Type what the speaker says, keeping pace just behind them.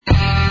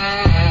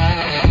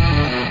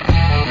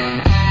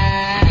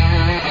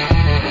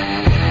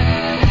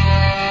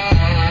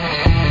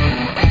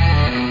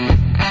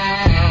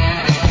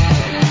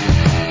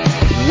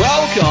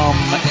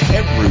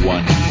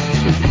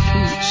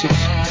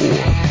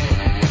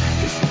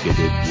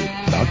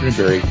Kayfabe with Bowden and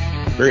Barry.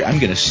 Barry, I'm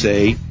going to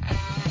say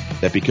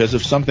that because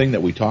of something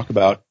that we talk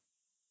about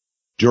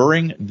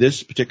during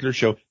this particular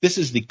show, this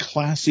is the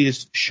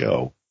classiest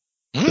show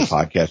in the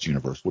podcast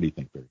universe. What do you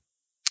think, Barry?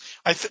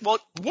 Well,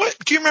 what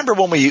do you remember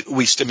when I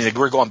mean,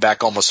 we're going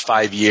back almost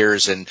 5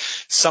 years, and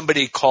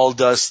somebody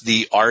called us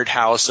the art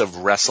house of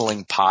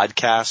wrestling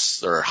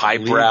podcasts or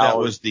highbrow. That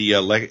was the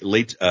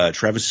late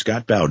Travis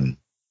Scott Bowden.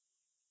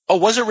 Oh,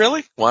 was it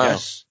really? Wow.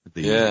 Yes.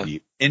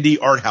 The indie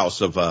art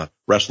house of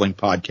wrestling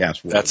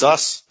podcast world. That's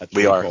us.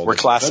 We're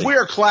classy. We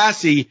are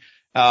classy.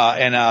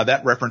 And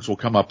that reference will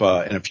come up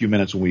in a few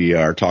minutes when we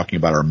are talking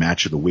about our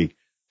match of the week.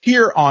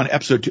 Here on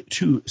episode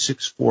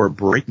 264,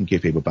 Breaking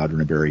Kayfabe with Bowden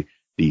and Barry,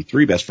 the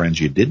three best friends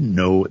you didn't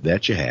know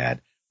that you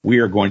had. We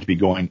are going to be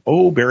going,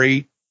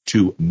 Barry,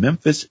 to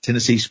Memphis,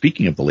 Tennessee.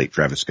 Speaking of the late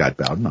Travis Scott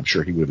Bowden, I'm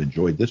sure he would have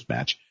enjoyed this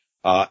match.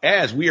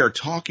 As we are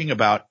talking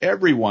about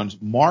everyone's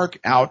mark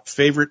out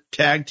favorite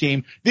tag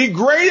team, the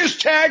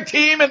greatest tag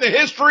team in the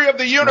history of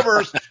the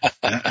universe,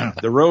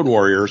 the Road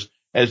Warriors,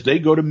 as they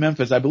go to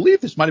Memphis. I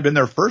believe this might have been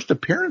their first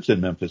appearance in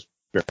Memphis,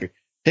 Barry,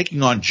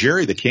 taking on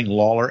Jerry the King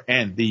Lawler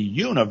and the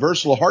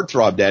Universal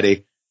Heartthrob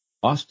Daddy,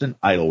 Austin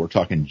Idol. We're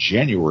talking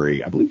January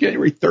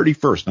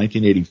 31st,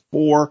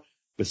 1984.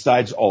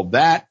 Besides all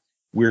that,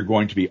 we're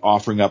going to be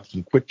offering up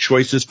some quick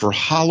choices for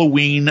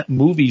Halloween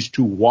movies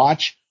to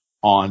watch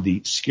on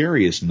the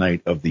scariest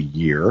night of the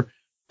year.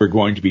 We're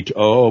going to be,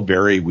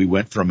 Barry, we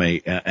went from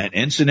an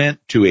incident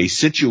to a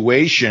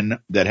situation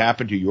that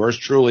happened to yours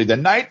truly the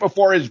night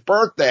before his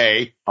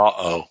birthday.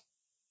 That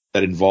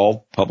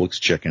involved Publix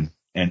chicken.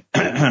 And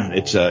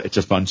it's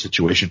a fun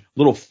situation.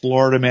 Little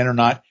Florida man or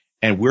not.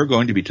 And we're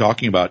going to be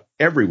talking about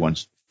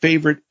everyone's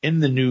favorite in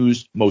the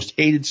news, most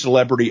hated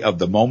celebrity of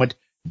the moment,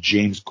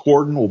 James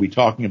Corden. We'll be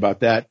talking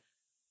about that.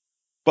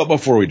 But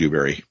before we do,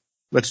 Barry,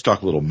 let's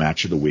talk a little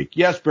match of the week.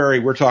 Yes, Barry,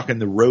 we're talking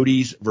the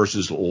Roadies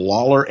versus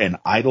Lawler and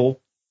Idol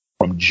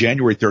from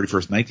January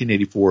 31st,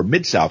 1984,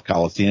 Mid-South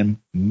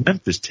Coliseum,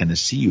 Memphis,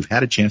 Tennessee. You've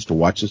had a chance to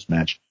watch this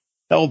match.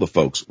 Tell the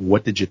folks,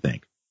 what did you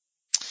think?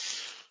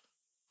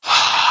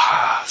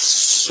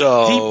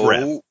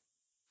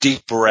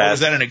 Deep breath. Or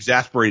was that an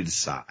exasperated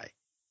sigh?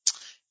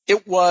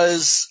 It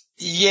was,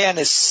 in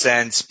a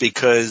sense,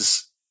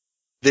 because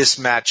this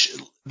match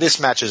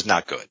is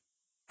not good.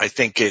 I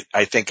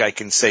think I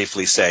can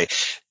safely say.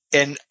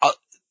 And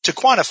to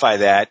quantify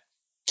that,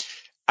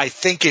 I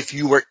think if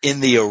you were in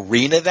the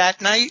arena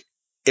that night,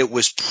 it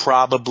was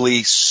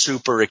probably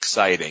super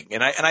exciting.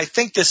 And I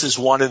think this is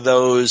one of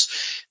those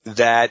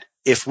that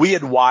if we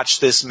had watched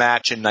this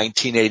match in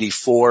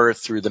 1984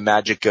 through the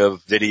magic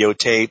of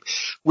videotape,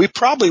 we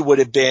probably would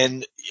have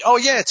been,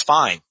 it's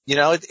fine.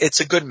 It's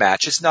a good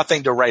match. It's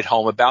nothing to write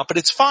home about, but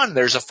it's fun.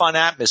 There's a fun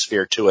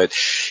atmosphere to it.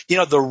 The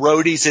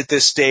Roadies at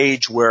this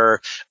stage were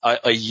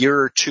a year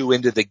or two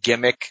into the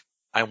gimmick.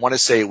 I want to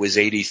say it was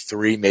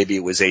 83, maybe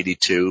it was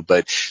 82,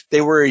 but they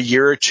were a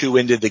year or two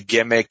into the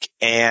gimmick,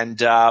 and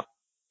there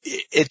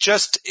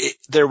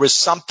was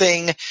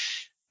something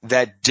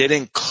that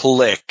didn't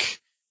click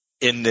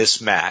in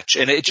this match.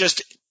 And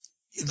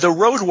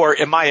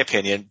in my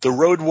opinion, the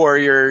Road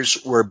Warriors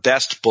were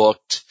best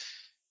booked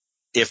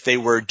if they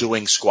were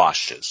doing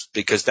squashes,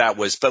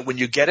 but when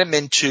you get them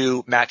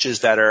into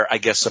matches that are, I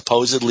guess,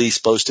 supposedly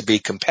supposed to be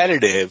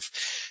competitive,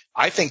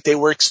 I think they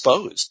were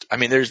exposed. I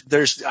mean,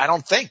 I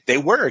don't think they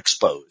were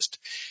exposed.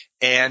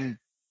 And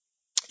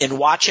in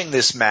watching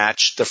this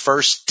match, the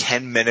first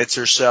 10 minutes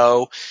or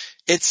so,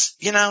 it's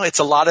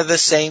a lot of the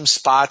same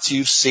spots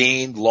you've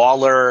seen.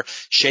 Lawler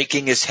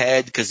shaking his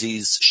head because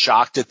he's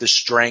shocked at the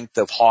strength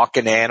of Hawk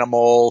and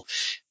Animal.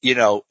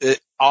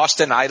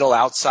 Austin Idol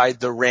outside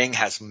the ring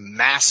has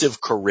massive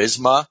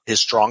charisma,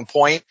 his strong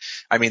point.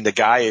 I mean, the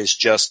guy is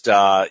just,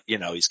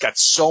 he's got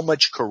so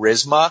much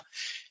charisma.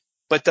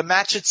 But the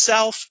match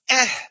itself,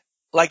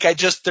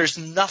 there's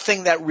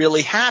nothing that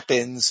really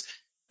happens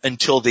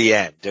until the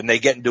end. And they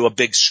get into a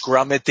big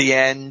scrum at the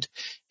end,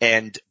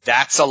 and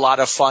that's a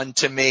lot of fun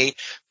to me.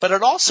 But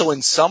it also,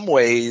 in some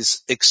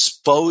ways,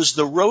 exposed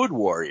the Road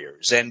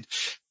Warriors. And,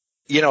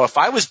 if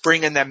I was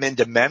bringing them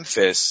into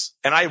Memphis,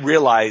 and I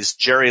realize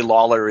Jerry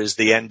Lawler is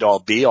the end-all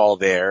be-all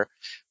there,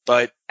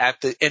 but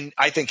and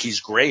I think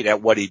he's great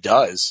at what he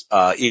does,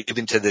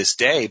 even to this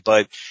day.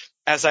 But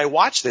as I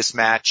watch this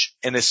match,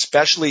 and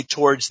especially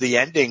towards the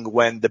ending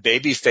when the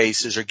baby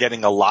faces are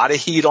getting a lot of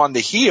heat on the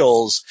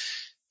heels,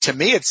 to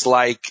me it's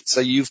like, so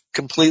you've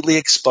completely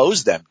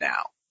exposed them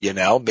now.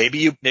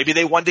 Maybe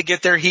they wanted to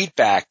get their heat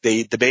back,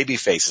 the baby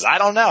faces. I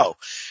don't know.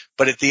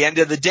 But at the end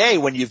of the day,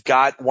 when you've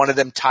got one of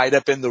them tied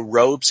up in the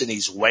ropes and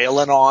he's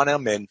wailing on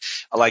him, and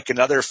like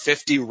another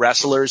 50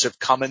 wrestlers have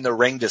come in the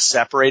ring to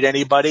separate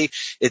anybody,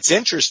 it's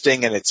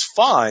interesting and it's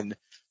fun.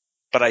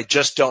 But I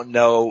just don't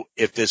know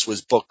if this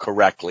was booked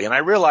correctly. And I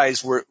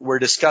realize we're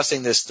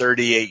discussing this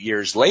 38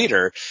 years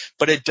later,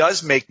 but it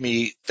does make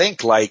me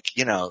think I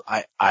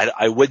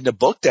wouldn't have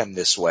booked them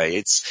this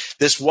way.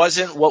 This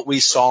wasn't what we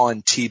saw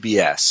on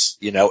TBS,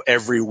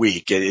 every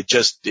week.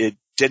 It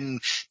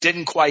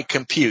didn't quite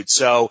compute.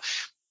 So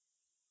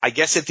I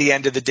guess at the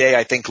end of the day,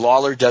 I think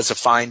Lawler does a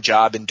fine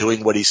job in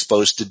doing what he's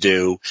supposed to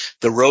do.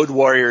 The Road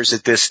Warriors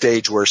at this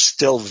stage were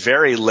still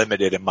very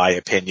limited, in my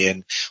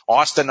opinion.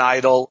 Austin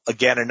Idol,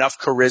 again, enough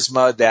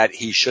charisma that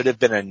he should have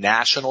been a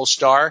national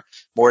star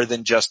more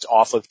than just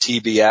off of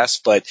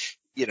TBS. But,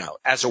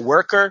 as a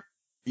worker,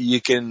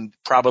 you can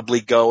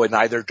probably go in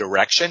either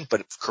direction.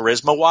 But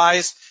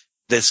charisma-wise,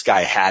 this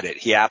guy had it.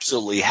 He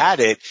absolutely had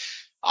it.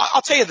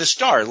 I'll tell you the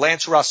star,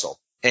 Lance Russell.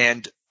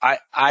 And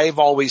I've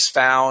always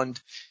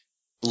found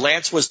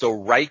Lance was the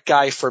right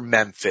guy for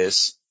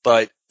Memphis,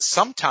 but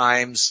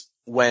sometimes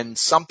when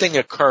something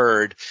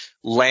occurred,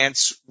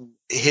 Lance,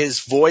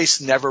 his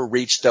voice never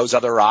reached those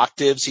other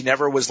octaves. He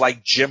never was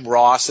like Jim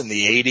Ross in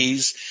the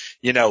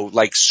 80s,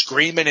 like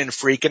screaming and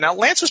freaking out.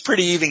 Lance was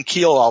pretty even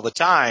keel all the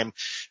time.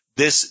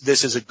 This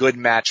is a good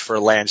match for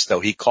Lance, though.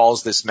 He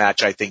calls this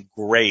match, I think,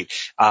 great.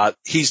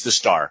 He's the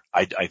star,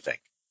 I think.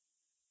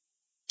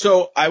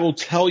 So I will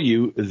tell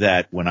you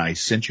that when I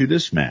sent you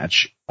this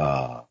match,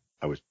 I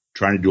was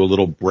trying to do a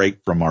little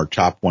break from our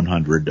top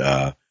 100.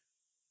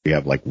 We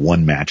have like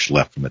one match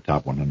left from the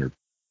top 100.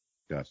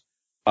 Yes.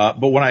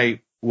 But when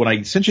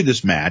I sent you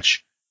this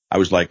match, I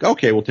was like,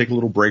 okay, we'll take a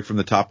little break from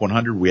the top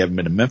 100. We haven't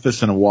been to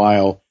Memphis in a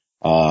while.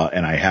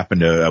 And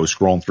I was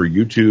scrolling through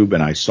YouTube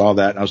and I saw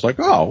that and I was like,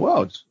 oh,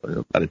 well, it's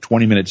about a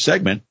 20-minute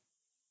segment.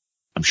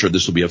 I'm sure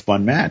this will be a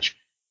fun match.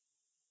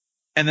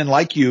 And then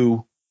like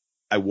you,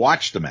 I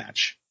watched the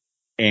match.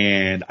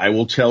 And I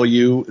will tell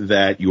you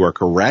that you are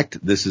correct.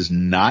 This is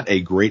not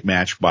a great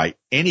match by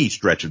any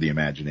stretch of the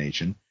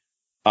imagination.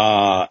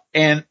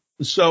 And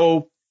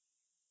so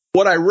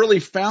what I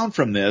really found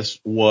from this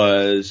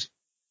was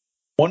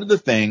one of the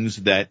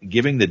things that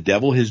giving the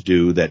devil his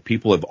due that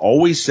people have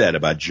always said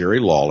about Jerry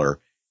Lawler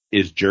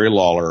is Jerry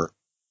Lawler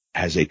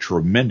has a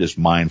tremendous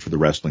mind for the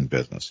wrestling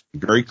business.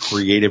 Very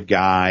creative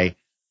guy.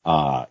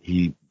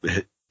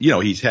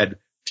 He's had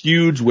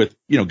feuds with,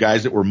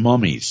 guys that were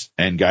mummies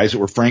and guys that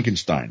were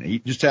Frankenstein. He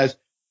just has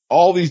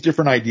all these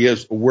different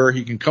ideas where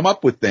he can come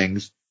up with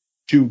things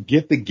to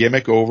get the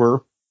gimmick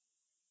over,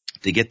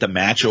 to get the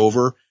match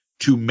over,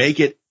 to make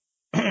it,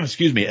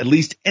 at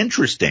least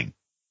interesting.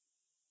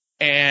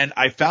 And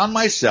I found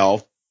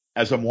myself,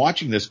 as I'm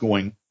watching this,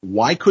 going,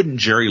 why couldn't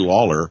Jerry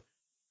Lawler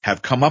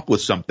have come up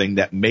with something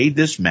that made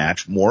this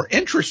match more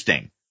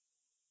interesting?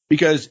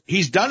 Because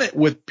he's done it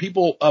with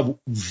people of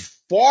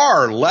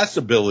far less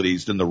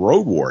abilities than the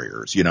Road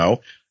Warriors,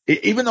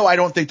 even though I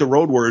don't think the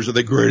Road Warriors are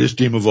the greatest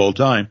team of all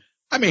time.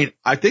 I mean,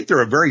 I think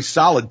they're a very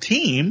solid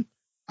team.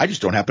 I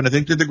just don't happen to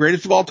think they're the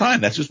greatest of all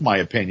time. That's just my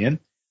opinion.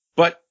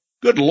 But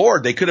good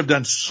Lord, they could have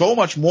done so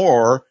much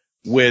more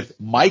with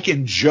Mike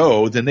and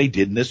Joe than they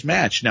did in this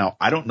match. Now,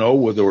 I don't know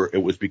whether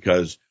it was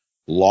because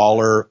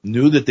Lawler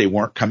knew that they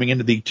weren't coming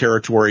into the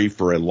territory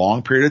for a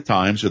long period of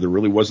time, so there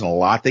really wasn't a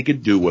lot they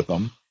could do with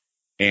them.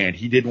 And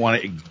he didn't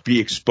want to be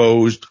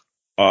exposed.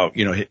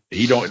 He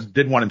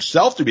didn't want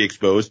himself to be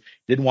exposed.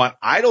 Didn't want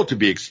Idol to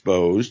be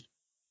exposed.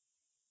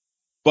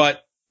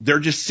 But there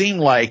just seemed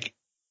like,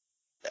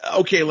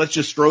 okay, let's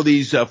just throw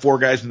these four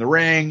guys in the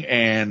ring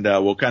and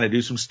we'll kind of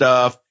do some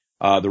stuff.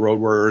 The Road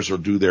Warriors will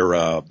do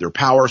their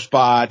power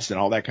spots and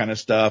all that kind of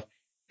stuff.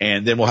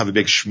 And then we'll have a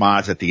big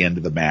schmozz at the end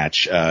of the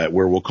match,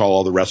 where we'll call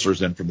all the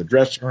wrestlers in from the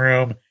dressing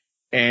room,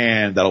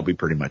 and that'll be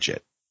pretty much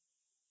it.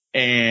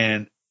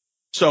 And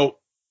so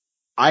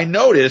I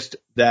noticed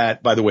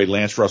that, by the way,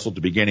 Lance Russell at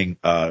the beginning,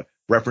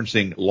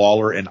 referencing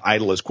Lawler and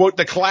Idol as, quote,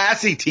 the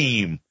classy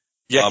team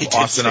of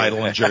Austin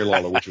Idol and Jerry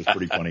Lawler, which was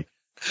pretty funny.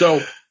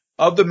 So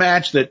of the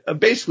match that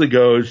basically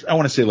goes, I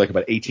want to say like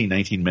about 18,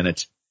 19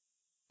 minutes,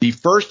 the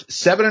first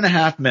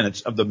 7.5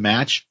 minutes of the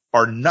match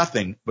are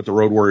nothing but the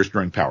Road Warriors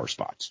during power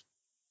spots.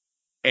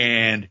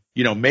 And,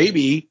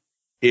 maybe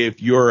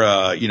if you're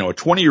a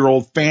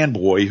 20-year-old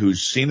fanboy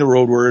who's seen the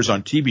Road Warriors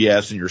on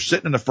TBS and you're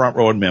sitting in the front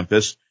row in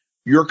Memphis,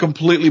 you're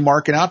completely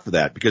marking out for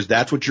that because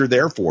that's what you're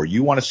there for.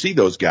 You want to see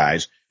those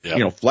guys,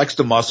 flex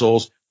the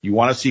muscles. You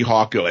want to see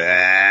Hawk go,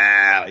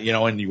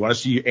 and you want to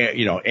see,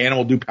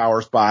 Animal do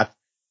power spots.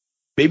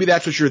 Maybe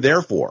that's what you're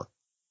there for.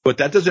 But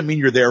that doesn't mean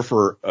you're there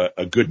for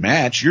a good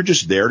match. You're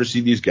just there to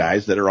see these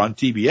guys that are on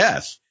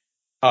TBS.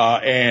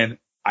 And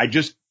I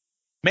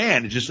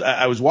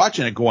was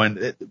watching it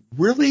going,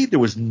 really? There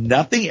was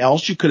nothing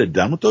else you could have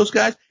done with those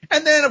guys?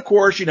 And then, of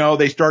course,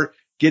 they start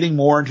getting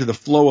more into the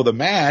flow of the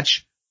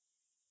match.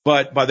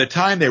 But by the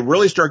time they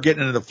really start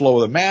getting into the flow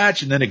of the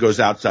match, and then it goes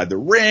outside the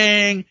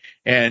ring,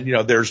 and,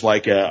 there's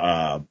like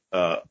a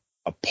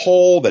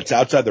pole that's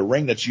outside the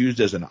ring that's used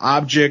as an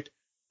object.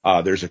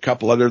 There's a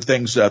couple other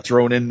things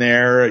thrown in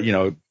there.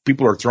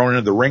 People are thrown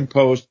into the ring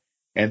post.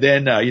 And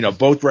then,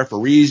 both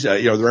referees,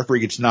 the referee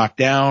gets knocked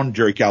down.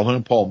 Jerry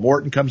Calhoun, Paul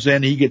Morton comes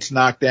in. He gets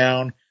knocked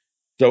down.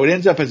 So it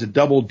ends up as a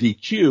double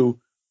DQ.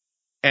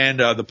 And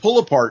the pull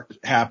apart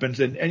happens.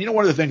 And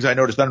one of the things I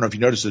noticed, I don't know if you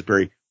noticed this,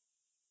 Barry,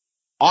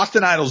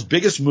 Austin Idol's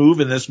biggest move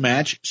in this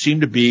match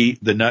seemed to be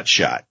the nut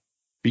shot,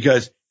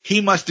 because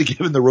he must have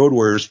given the Road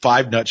Warriors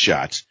 5 nut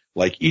shots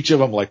Like each of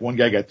them, like one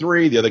guy got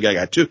 3, the other guy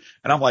got 2.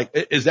 And I'm like,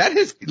 is that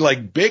his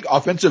like big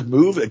offensive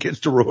move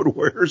against the Road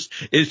Warriors,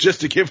 is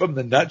just to give him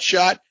the nut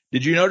shot?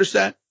 Did you notice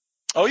that?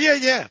 Oh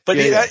yeah. But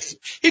Yeah.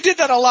 he did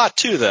that a lot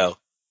too, though.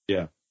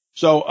 Yeah.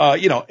 So,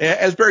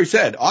 as Barry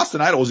said,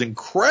 Austin Idol is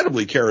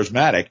incredibly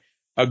charismatic,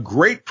 a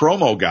great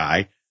promo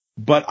guy,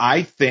 but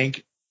I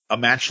think a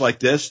match like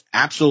this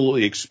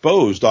absolutely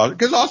exposed,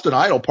 because Austin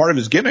Idol, part of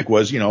his gimmick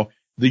was, the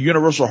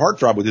universal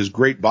heartthrob with his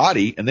great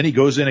body. And then he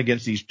goes in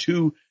against these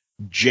 2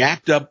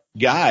 jacked up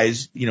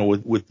guys,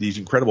 with these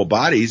incredible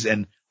bodies.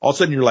 And all of a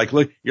sudden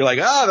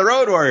the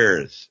Road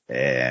Warriors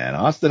and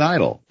Austin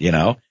Idol,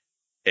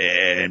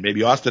 and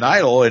maybe Austin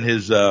Idol and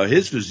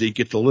his physique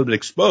gets a little bit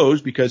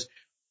exposed because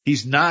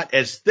he's not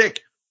as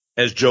thick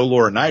as Joe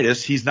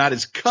Laurinaitis. He's not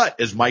as cut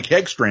as Mike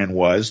Hegstrand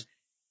was.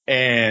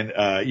 And,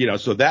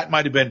 so that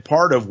might have been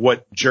part of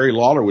what Jerry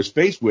Lawler was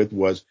faced with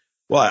was,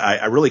 well,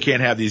 I really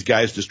can't have these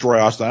guys destroy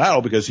Austin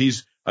Idol because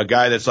he's a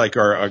guy that's like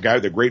a guy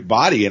with a great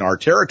body in our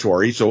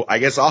territory. So I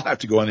guess I'll have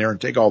to go in there and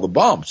take all the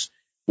bumps,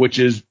 which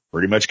is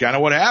pretty much kind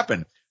of what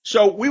happened.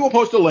 So we will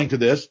post a link to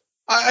this.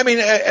 I mean,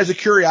 as a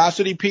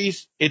curiosity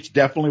piece, it's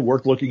definitely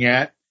worth looking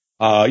at.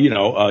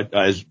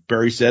 As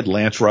Barry said,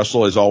 Lance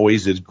Russell, as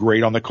always, is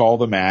great on the call of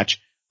the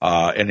match,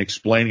 and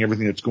explaining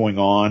everything that's going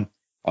on,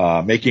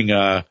 making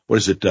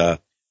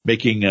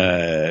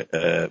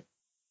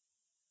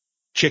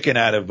chicken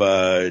out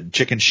of,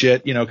 chicken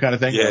shit, kind of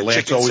thing. Yeah,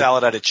 chicken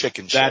salad out of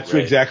chicken shit. That's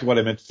exactly what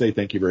I meant to say.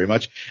 Thank you very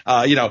much.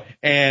 He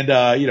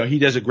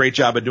does a great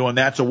job of doing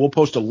that. So we'll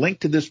post a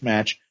link to this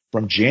match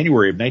from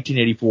January of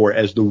 1984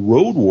 as the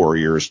Road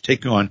Warriors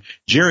take on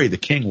Jerry the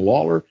King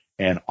Lawler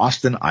and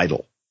Austin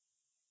Idol.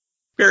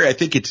 Barry, I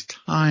think it's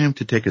time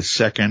to take a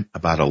second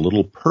about a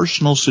little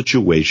personal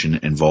situation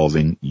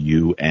involving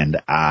you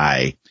and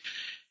I.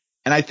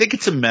 And I think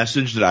it's a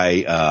message that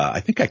I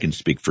think I can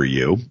speak for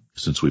you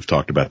since we've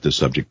talked about this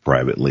subject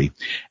privately.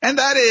 And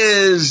that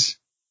is,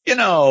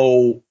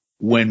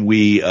 when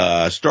we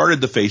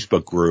started the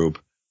Facebook group,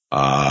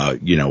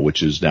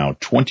 which is now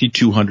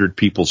 2,200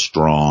 people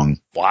strong.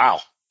 Wow.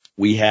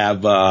 We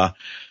have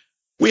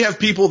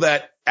people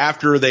that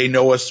after they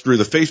know us through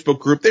the Facebook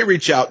group, they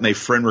reach out and they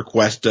friend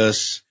request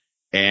us.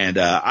 And,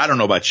 I don't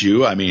know about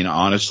you. I mean,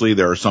 honestly,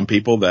 there are some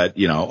people that,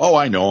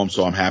 I know them,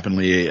 so I'm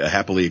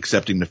happily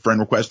accepting the friend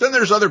request. Then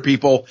there's other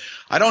people,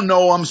 I don't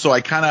know them, so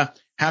I kind of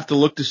have to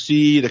look to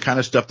see the kind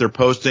of stuff they're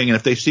posting. And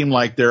if they seem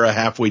like they're a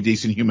halfway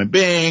decent human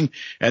being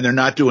and they're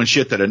not doing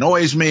shit that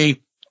annoys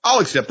me, I'll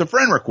accept the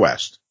friend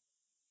request.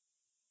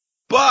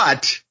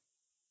 But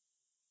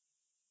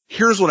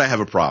here's what I have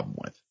a problem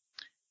with.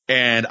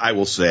 And I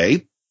will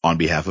say, on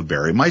behalf of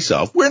Barry and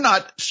myself, we're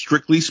not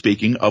strictly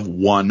speaking of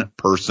one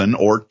person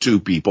or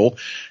 2 people.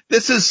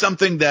 This is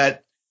something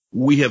that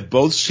we have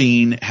both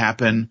seen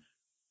happen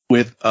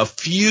with a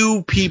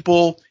few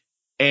people,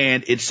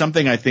 and it's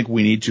something I think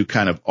we need to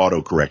kind of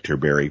autocorrect here,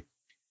 Barry.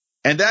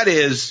 And that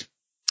is,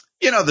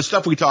 the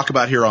stuff we talk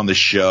about here on the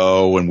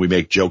show and we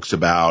make jokes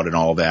about and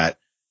all that.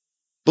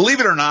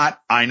 Believe it or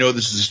not, I know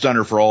this is a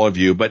stunner for all of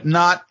you, but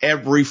not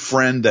every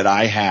friend that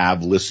I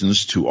have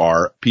listens to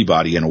our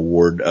Peabody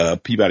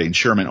and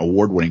Sherman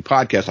award-winning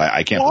podcast.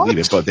 I can't believe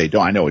it, but they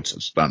don't. I know it's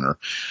a stunner.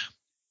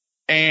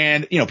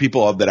 And,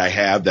 people that I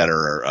have that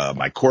are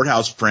my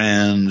courthouse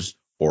friends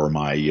or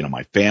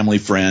my family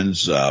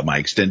friends, my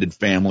extended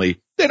family,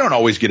 they don't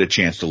always get a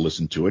chance to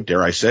listen to it.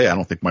 Dare I say, I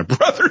don't think my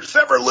brother's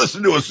ever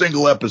listened to a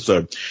single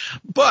episode.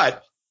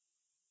 But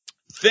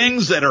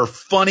things that are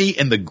funny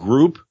in the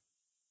group,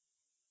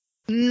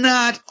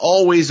 not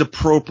always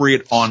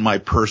appropriate on my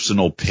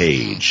personal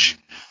page.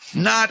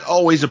 Not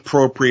always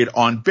appropriate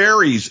on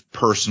Barry's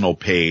personal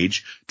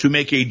page to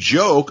make a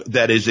joke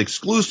that is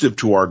exclusive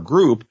to our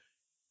group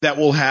that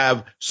will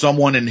have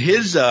someone in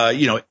his,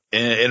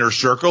 inner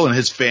circle and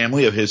his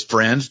family of his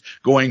friends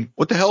going,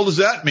 what the hell does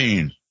that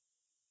mean?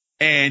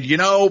 And,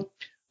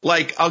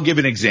 I'll give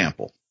an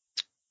example.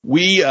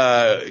 We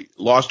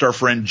lost our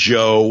friend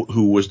Joe,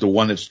 who was the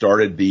one that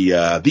started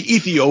the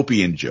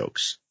Ethiopian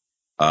jokes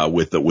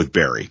with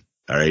Barry.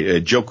 All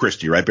right, Joe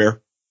Christie, right,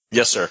 Bear?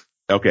 Yes, sir.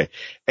 Okay,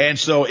 and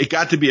so it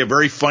got to be a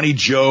very funny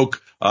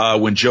joke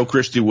when Joe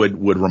Christie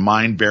would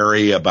remind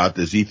Barry about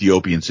this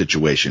Ethiopian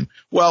situation.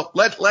 Well,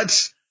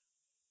 let's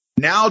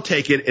now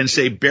take it and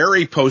say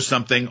Barry posts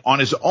something on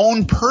his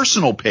own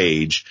personal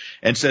page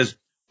and says,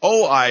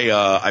 "Oh,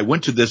 I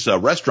went to this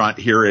restaurant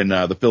here in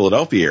the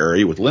Philadelphia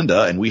area with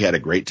Linda, and we had a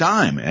great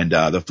time, and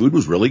the food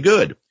was really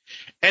good."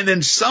 And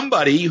then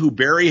somebody who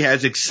Barry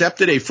has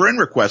accepted a friend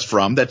request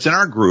from that's in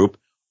our group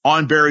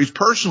on Barry's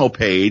personal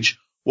page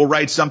will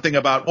write something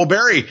about, well,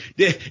 Barry,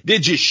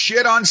 did you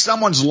shit on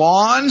someone's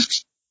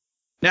lawns?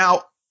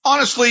 Now,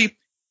 honestly,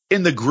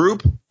 in the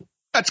group,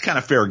 that's kind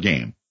of fair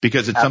game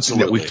because it's something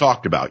that we've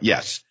talked about.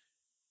 Yes.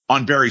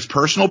 On Barry's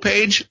personal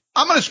page,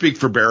 I'm going to speak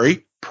for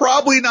Barry,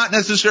 probably not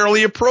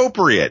necessarily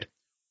appropriate.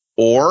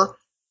 Or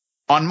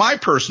on my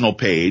personal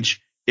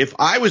page, if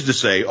I was to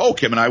say, oh,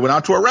 Kim and I went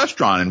out to a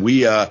restaurant and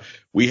we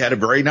had a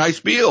very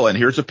nice meal and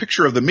here's a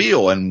picture of the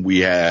meal and we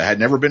had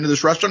never been to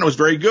this restaurant. It was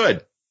very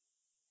good.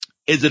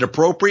 Is it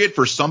appropriate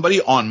for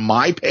somebody on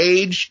my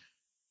page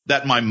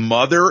that my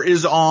mother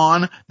is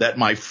on, that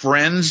my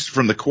friends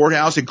from the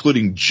courthouse,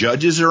 including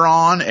judges, are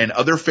on, and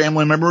other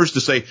family members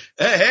to say,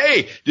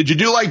 hey, did you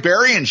do like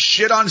Barry and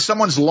shit on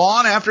someone's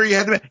lawn after you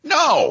had to?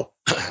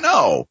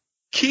 No.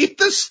 Keep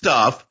the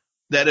stuff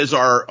that is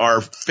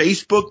our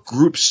Facebook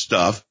group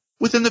stuff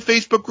within the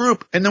Facebook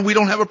group, and then we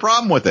don't have a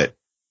problem with it.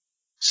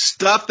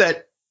 Stuff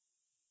that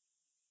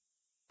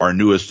our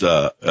newest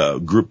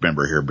group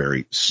member here,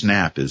 Barry,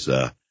 Snap, is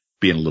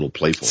being a little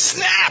playful.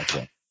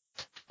 Snap!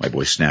 My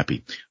boy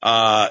Snappy.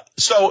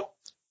 So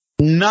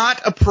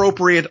not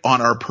appropriate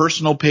on our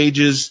personal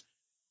pages,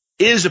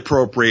 is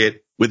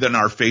appropriate within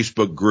our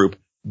Facebook group.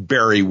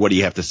 Barry, what do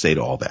you have to say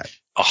to all that?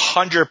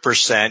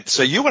 100%.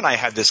 So you and I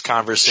had this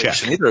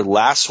conversation either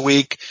last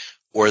week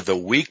or the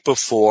week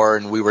before,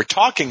 and we were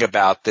talking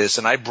about this,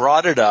 and I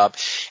brought it up,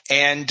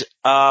 and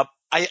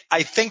I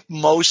think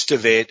most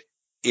of it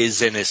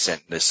is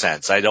innocent in a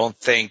sense. I don't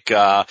think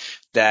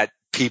that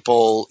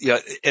people,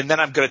 and then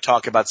I'm going to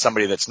talk about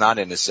somebody that's not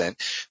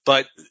innocent,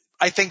 but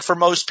I think for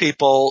most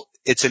people,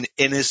 it's an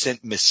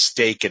innocent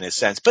mistake in a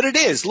sense, but it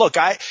is. Look,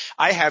 I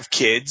have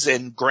kids,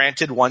 and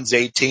granted, one's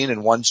 18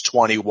 and one's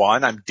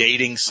 21. I'm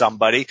dating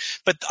somebody,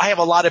 but I have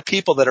a lot of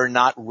people that are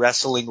not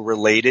wrestling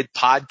related,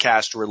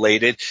 podcast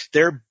related.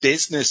 They're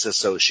business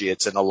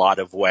associates in a lot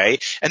of way.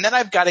 And then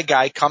I've got a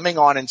guy coming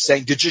on and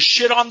saying, did you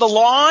shit on the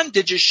lawn?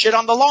 Did you shit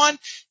on the lawn?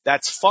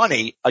 That's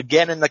funny,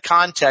 again, in the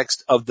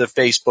context of the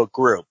Facebook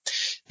group.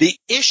 The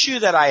issue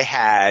that I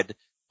had,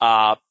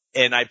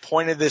 and I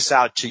pointed this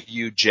out to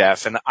you,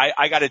 Jeff, and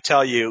I got to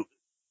tell you,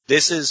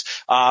 this is,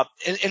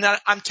 and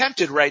I'm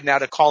tempted right now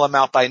to call him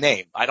out by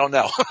name. I don't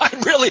know.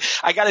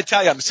 I got to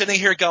tell you, I'm sitting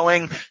here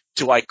going,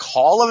 do I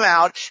call him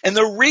out? And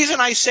the reason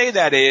I say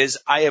that is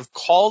I have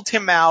called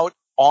him out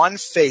on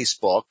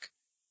Facebook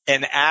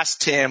and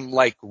asked him,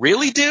 like,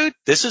 really, dude,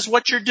 this is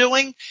what you're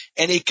doing?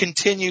 And he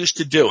continues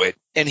to do it.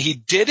 And he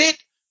did it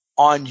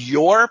on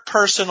your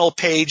personal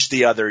page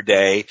the other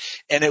day,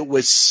 and it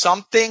was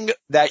something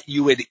that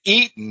you had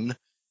eaten.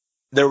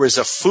 There was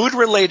a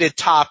food-related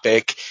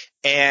topic,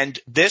 and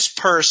this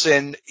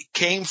person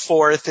came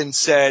forth and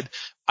said,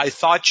 I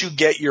thought you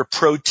get your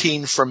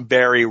protein from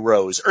Barry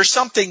Rose, or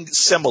something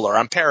similar.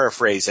 I'm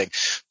paraphrasing.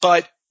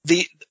 But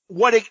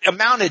what it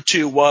amounted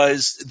to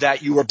was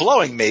that you were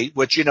blowing me,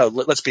 which,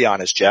 let's be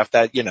honest, Jeff,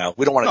 that, we don't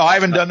want to. No, I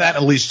haven't done that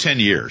in at least 10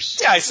 years.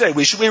 Yeah, I say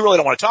we really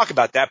don't want to talk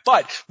about that.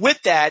 But with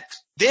that,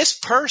 this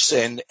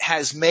person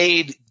has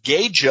made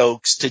gay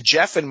jokes to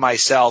Jeff and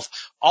myself,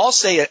 I'll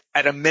say it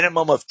at a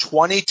minimum of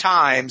 20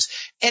 times,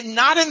 and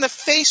not in the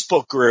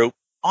Facebook group,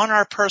 on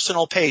our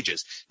personal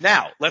pages.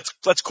 Now, let's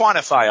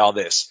quantify all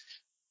this.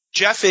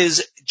 Jeff is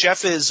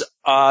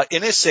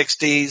in his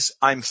 60s.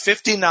 I'm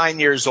 59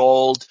 years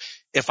old.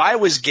 If I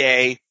was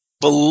gay,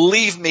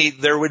 believe me,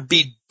 there would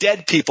be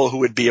dead people who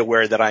would be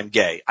aware that I'm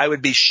gay. I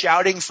would be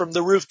shouting from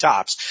the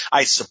rooftops.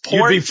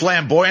 You'd be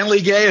flamboyantly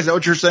gay? Is that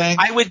what you're saying?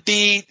 I would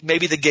be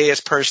maybe the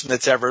gayest person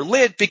that's ever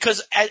lived,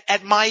 because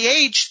at my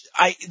age,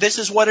 this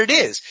is what it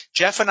is.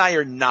 Jeff and I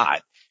are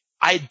not.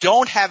 I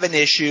don't have an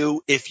issue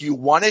if you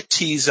want to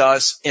tease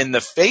us in the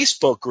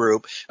Facebook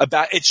group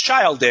about, it's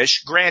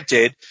childish,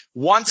 granted,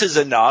 once is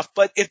enough,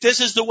 but if this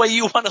is the way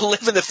you want to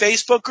live in the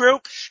Facebook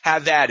group,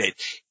 have at it.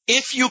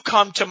 If you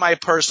come to my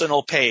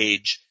personal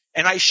page,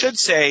 and I should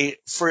say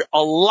for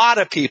a lot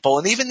of people,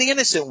 and even the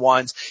innocent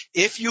ones,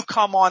 if you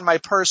come on my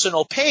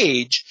personal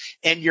page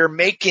and you're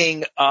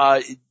making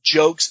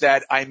jokes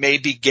that I may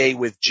be gay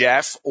with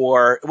Jeff,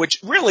 which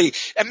really,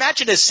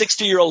 imagine a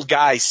 60-year-old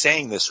guy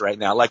saying this right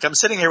now. Like, I'm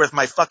sitting here with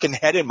my fucking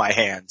head in my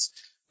hands.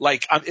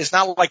 Like, it's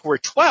not like we're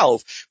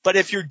 12, but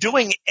if you're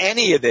doing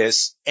any of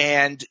this,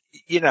 and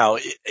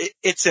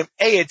it's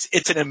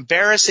an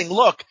embarrassing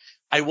look,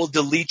 I will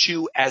delete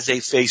you as a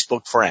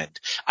Facebook friend.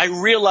 I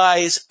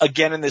realize,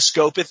 again, in the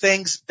scope of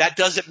things, that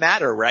doesn't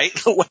matter, right?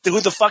 Who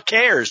the fuck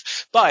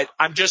cares? But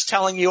I'm just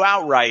telling you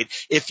outright,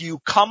 if you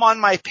come on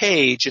my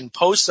page and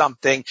post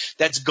something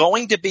that's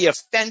going to be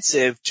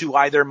offensive to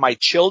either my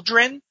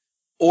children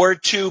or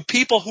to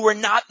people who are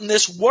not in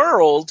this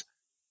world,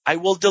 I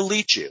will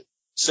delete you.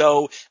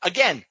 So,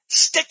 again,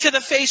 stick to the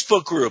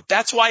Facebook group.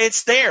 That's why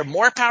it's there.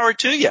 More power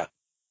to you.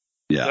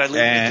 Yeah. Did I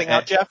leave anything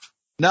out, Jeff?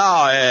 No,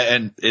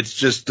 and it's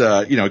just,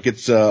 it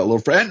gets a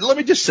little, and let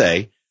me just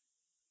say,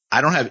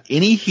 I don't have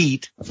any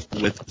heat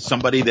with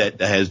somebody that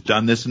has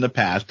done this in the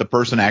past. The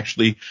person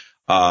actually,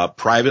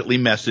 privately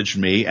messaged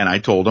me, and I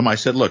told him, I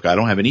said, look, I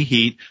don't have any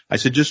heat. I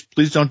said, just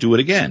please don't do it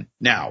again.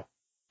 Now,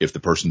 if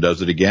the person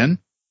does it again,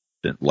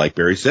 then like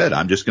Barry said,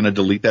 I'm just going to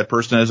delete that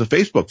person as a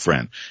Facebook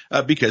friend,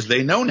 because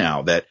they know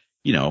now that,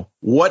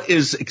 what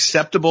is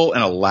acceptable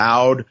and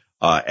allowed,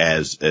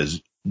 as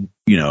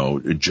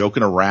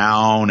joking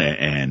around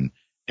and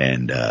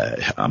I'm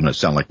going to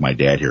sound like my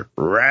dad here,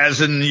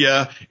 razzing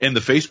you in the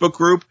Facebook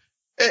group,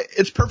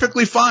 it's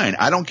perfectly fine.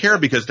 I don't care,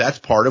 because that's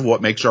part of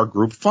what makes our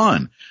group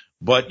fun.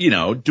 But,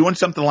 doing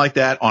something like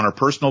that on our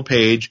personal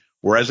page,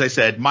 where, as I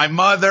said, my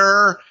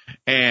mother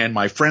and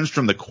my friends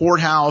from the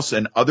courthouse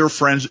and other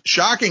friends,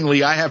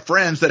 shockingly, I have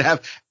friends that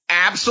have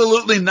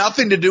absolutely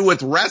nothing to do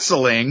with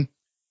wrestling,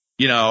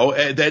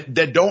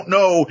 that don't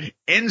know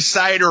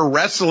insider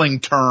wrestling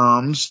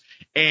terms.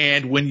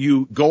 And when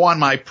you go on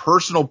my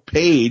personal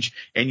page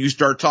and you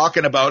start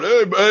talking about,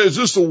 hey, is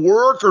this a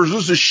work or is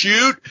this a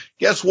shoot?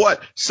 Guess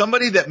what?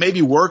 Somebody that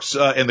maybe works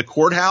in the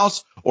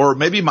courthouse, or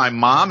maybe my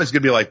mom, is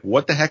going to be like,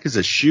 what the heck is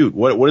a shoot?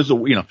 What is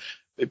a,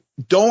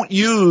 don't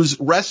use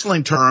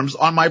wrestling terms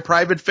on my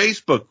private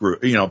Facebook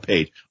group,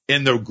 page.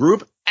 In the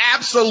group,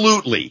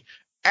 absolutely,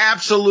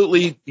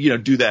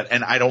 do that.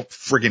 And I don't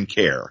friggin'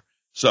 care.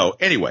 So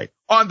anyway,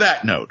 on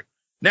that note,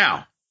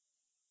 now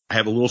I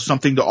have a little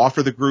something to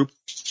offer the group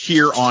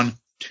here on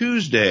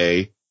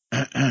Tuesday,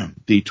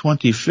 the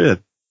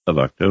 25th of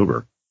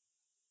October.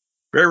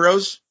 Ray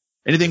Rose,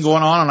 anything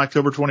going on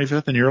October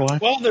 25th in your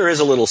life? Well, there is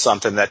a little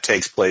something that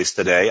takes place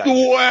today.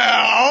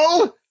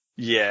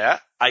 Yeah,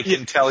 I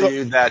can tell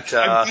you that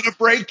I'm going to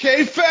break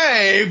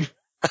kayfabe.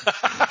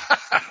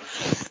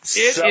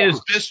 It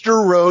is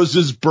Mr.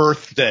 Rose's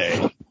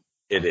birthday.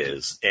 It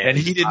is. And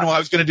he didn't know I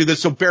was going to do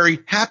this. So, Barry,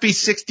 happy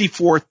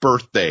 64th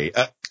birthday.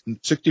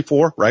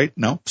 64, right?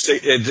 No?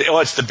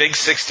 It's the big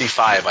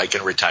 65 I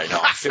can retire. No,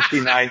 I'm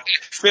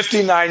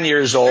 59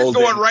 years old.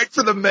 You're going right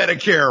for the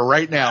Medicare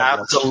right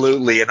now.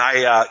 Absolutely. And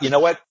I, you know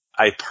what?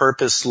 I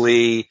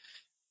purposely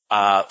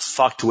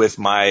fucked with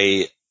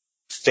my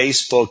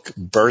Facebook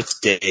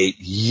birthday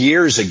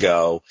years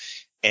ago.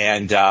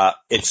 And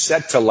it's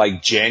set to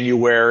like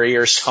January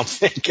or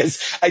something, because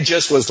I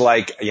just was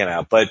like,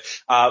 but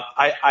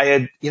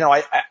I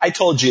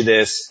told you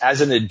this,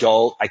 as an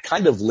adult, I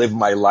kind of live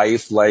my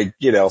life like,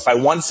 if I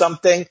want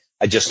something,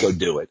 I just go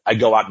do it. I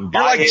go out and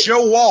buy it. You're like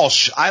Joe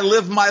Walsh. I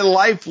live my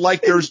life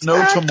like there's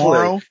no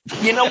tomorrow.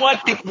 You know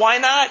what? Why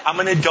not? I'm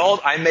an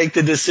adult. I make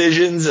the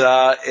decisions.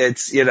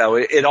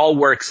 It all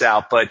works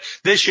out, but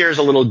this year's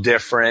a little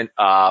different.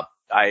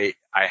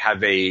 I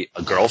have a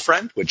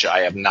girlfriend, which I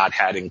have not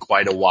had in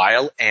quite a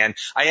while, and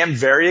I am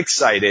very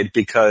excited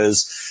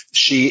because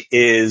she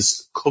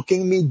is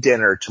cooking me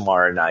dinner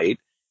tomorrow night,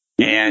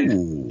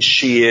 and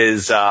she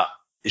has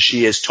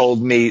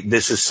told me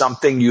this is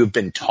something you've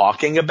been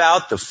talking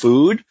about, the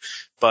food,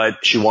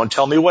 but she won't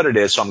tell me what it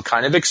is, so I'm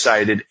kind of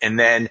excited. And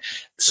then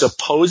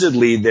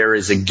supposedly there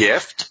is a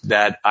gift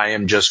that I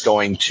am just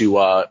going to,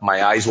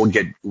 my eyes will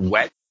get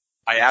wet.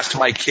 I asked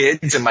my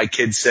kids, and my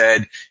kids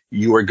said,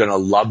 you are going to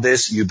love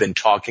this. You've been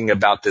talking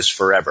about this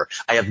forever.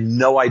 I have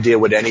no idea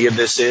what any of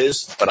this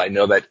is, but I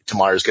know that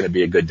tomorrow is going to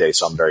be a good day,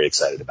 so I'm very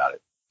excited about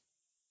it.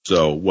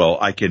 So, well,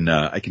 I can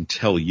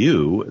tell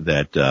you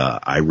that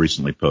I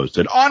recently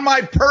posted on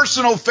my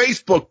personal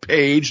Facebook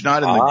page,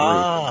 not in the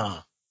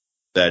group,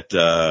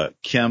 that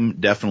Kim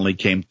definitely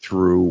came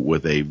through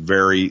with a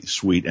very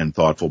sweet and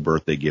thoughtful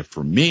birthday gift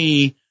for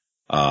me.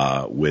 Can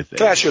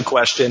I ask you a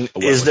question?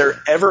 Is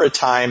there ever a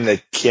time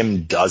that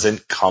Kim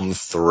doesn't come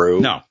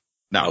through? No.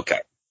 Okay.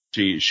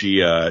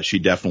 She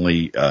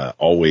definitely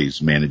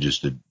always manages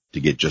to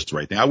get just the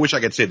right thing. I wish I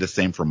could say the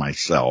same for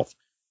myself.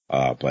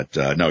 But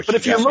no. But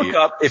if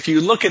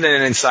you look at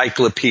an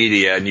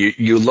encyclopedia and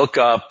you look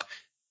up,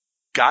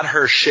 got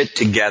her shit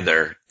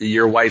together,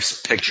 your wife's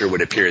picture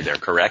would appear there,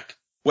 correct?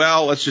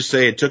 Well, let's just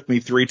say it took me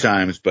 3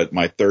 times, but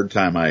my 3rd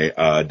time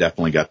I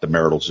definitely got the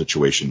marital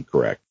situation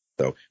correct.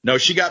 So no,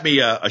 she got me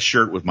a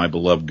shirt with my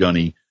beloved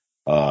Gunny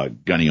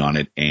on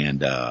it,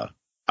 and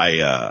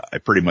I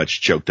pretty much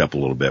choked up a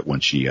little bit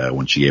when she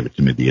gave it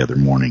to me the other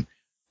morning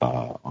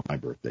on my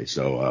birthday.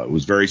 So it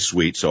was very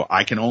sweet. So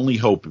I can only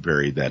hope,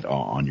 Barry, that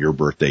on your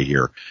birthday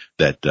here,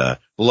 that the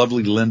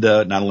lovely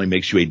Linda not only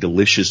makes you a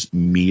delicious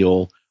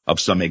meal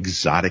of some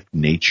exotic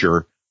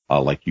nature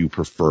like you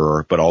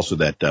prefer, but also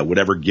that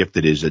whatever gift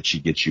it is that she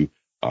gets you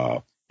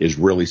is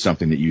really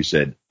something that you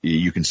said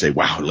you can say,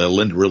 wow,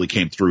 Linda really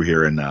came through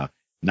here and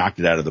knocked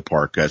it out of the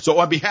park. So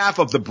on behalf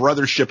of the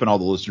brothership and all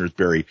the listeners,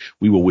 Barry,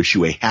 we will wish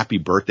you a happy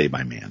birthday,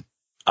 my man.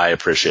 I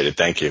appreciate it.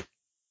 Thank you.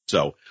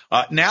 So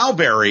now,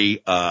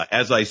 Barry,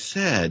 as I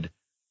said,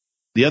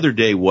 the other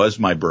day was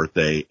my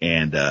birthday,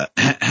 and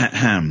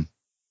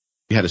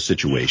we had a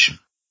situation.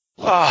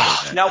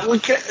 Now,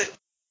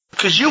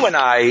 because you and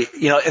I,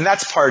 and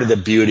that's part of the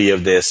beauty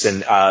of this,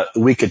 and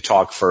we could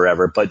talk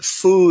forever, but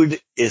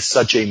food is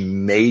such a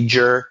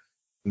major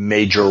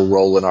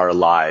role in our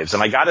lives.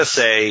 And I got to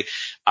say,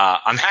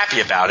 I'm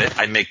happy about it.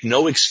 I make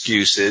no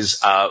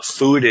excuses.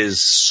 Food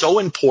is so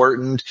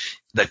important.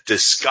 The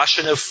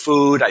discussion of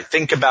food. I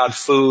think about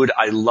food.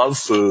 I love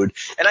food.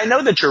 And I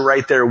know that you're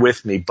right there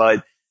with me,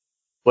 but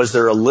was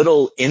there a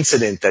little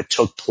incident that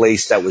took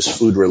place that was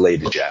food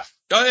related, Jeff?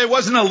 It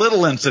wasn't a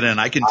little incident.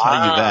 I can tell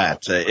you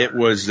that. It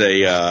was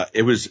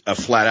a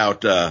flat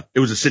out, it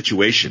was a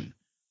situation.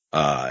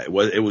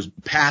 It was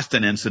past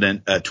an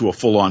incident, to a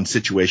full on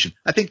situation.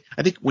 I think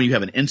when you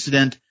have an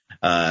incident,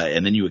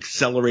 and then you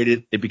accelerate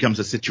it, it becomes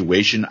a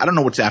situation. I don't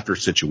know what's after a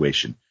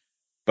situation.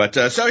 But,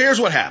 so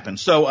here's what happened.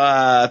 So,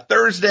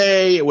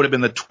 Thursday, it would have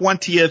been the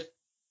 20th.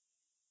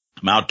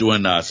 I'm out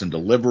doing, some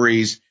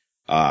deliveries.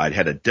 I'd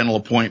had a dental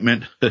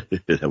appointment.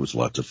 That was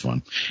lots of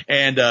fun.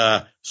 And,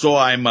 so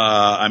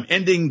I'm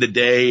ending the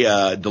day,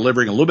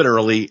 delivering a little bit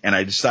early, and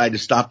I decided to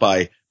stop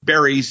by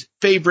Barry's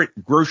favorite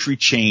grocery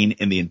chain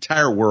in the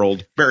entire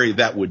world. Barry,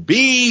 that would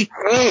be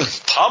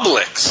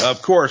Publix.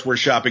 Of course, where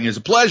shopping is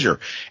a pleasure.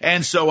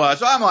 And so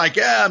I'm like,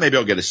 maybe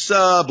I'll get a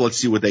sub. Let's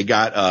see what they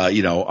got,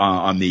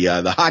 on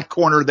the hot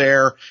corner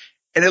there.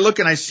 And I look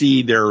and I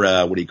see their,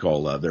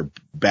 their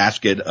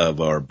basket of,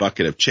 or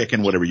bucket of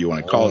chicken, whatever you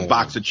want to call it,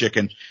 box of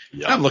chicken.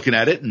 Yep. I'm looking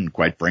at it, and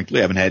quite frankly,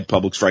 I haven't had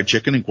Publix fried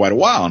chicken in quite a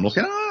while. I'm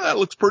looking, that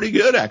looks pretty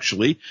good,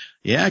 actually.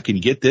 Yeah, I can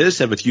get this,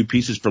 have a few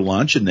pieces for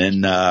lunch, and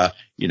then,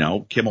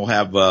 Kim will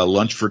have,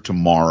 lunch for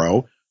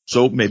tomorrow.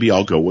 So maybe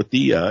I'll go with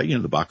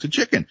the box of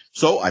chicken.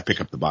 So I pick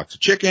up the box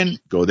of chicken,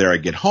 go there, I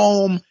get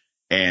home,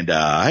 and,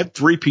 I have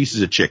 3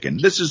 pieces of chicken.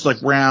 This is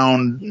like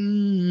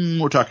round,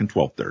 we're talking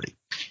 12:30.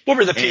 What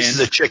were the pieces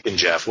of chicken,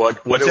 Jeff?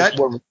 What were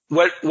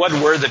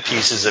the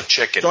pieces of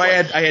chicken? So I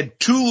had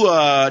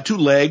two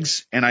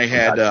legs, and I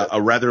had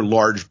a rather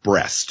large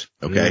breast.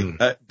 Okay.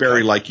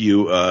 Barry, like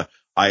you,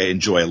 I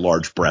enjoy a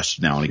large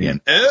breast now and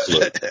again.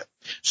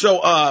 So,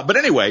 but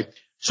anyway,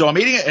 so I'm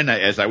eating it, and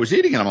as I was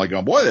eating it, I'm like,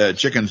 oh boy, the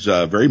chicken's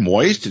very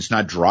moist. It's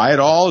not dry at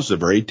all. It's a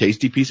very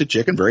tasty piece of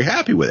chicken. Very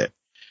happy with it.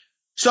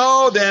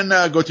 So then,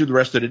 go through the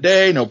rest of the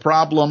day, no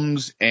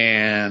problems.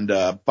 And,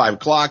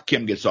 5:00,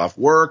 Kim gets off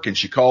work, and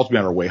she calls me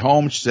on her way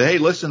home. She said, hey,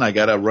 listen, I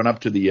gotta run up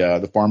to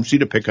the pharmacy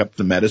to pick up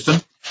the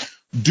medicine.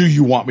 Do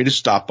you want me to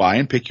stop by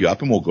and pick you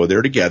up, and we'll go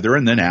there together?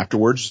 And then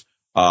afterwards,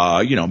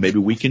 maybe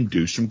we can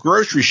do some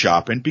grocery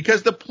shopping,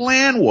 because the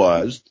plan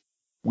was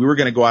we were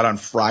going to go out on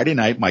Friday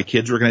night. My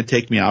kids were going to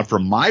take me out for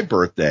my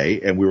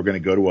birthday, and we were going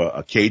to go to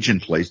a Cajun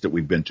place that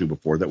we've been to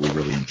before that we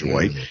really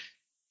enjoy.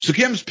 So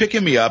Kim's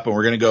picking me up, and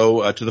we're going to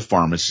go to the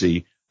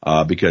pharmacy,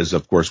 because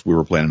of course we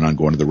were planning on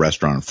going to the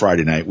restaurant on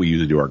Friday night. We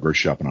usually do our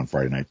grocery shopping on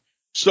Friday night.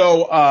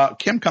 So,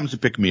 Kim comes to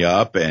pick me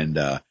up, and,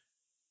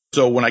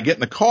 so when I get in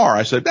the car,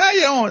 I said,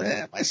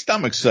 my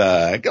stomach's,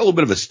 I got a little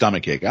bit of a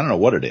stomach ache. I don't know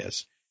what it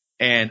is.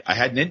 And I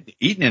hadn't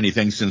eaten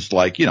anything since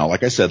like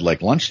I said,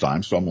 like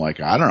lunchtime. So I'm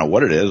like, I don't know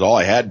what it is. All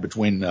I had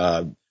between,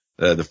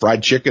 the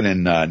fried chicken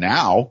and,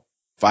 now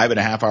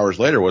 5.5 hours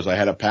later was I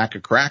had a pack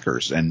of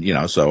crackers, and,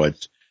 so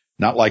it's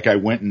not like I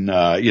went and,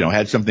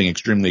 had something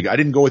extremely, I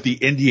didn't go with the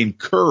Indian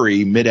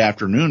curry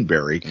mid-afternoon,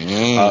 Barry.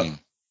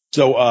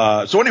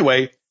 So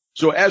anyway,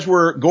 so as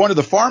we're going to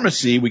the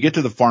pharmacy, we get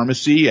to the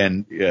pharmacy,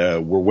 and,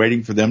 we're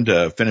waiting for them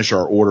to finish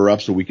our order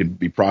up so we can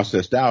be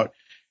processed out.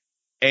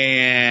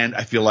 And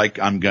I feel like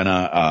I'm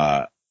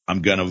gonna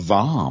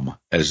vom,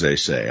 as they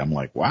say. I'm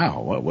like,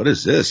 wow, what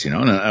is this? And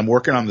I'm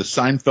working on the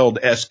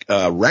Seinfeld-esque,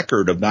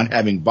 record of not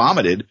having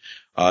vomited,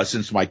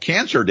 since my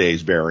cancer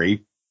days,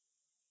 Barry.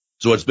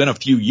 So it's been a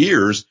few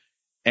years.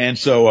 And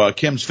so,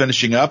 Kim's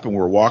finishing up, and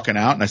we're walking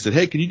out, and I said,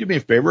 hey, can you do me a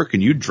favor?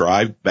 Can you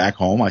drive back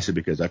home? I said,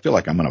 because I feel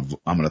like I'm going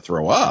to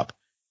throw up.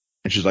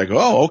 And she's like,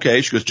 oh,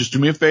 okay. She goes, just do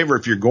me a favor.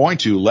 If you're going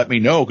to, let me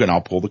know, and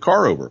I'll pull the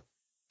car over.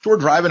 So we're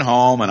driving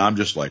home, and I'm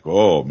just like,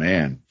 oh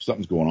man,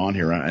 something's going on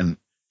here. And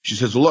she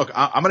says, look,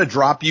 I'm going to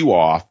drop you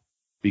off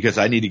because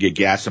I need to get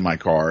gas in my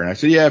car. And I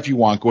said, yeah, if you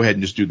want, go ahead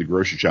and just do the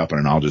grocery shopping,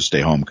 and I'll just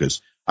stay home,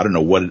 because I don't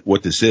know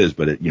what this is,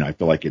 but I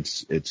feel like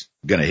it's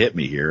going to hit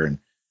me here. And,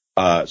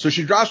 so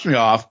she drops me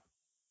off,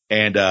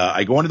 and,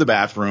 I go into the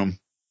bathroom,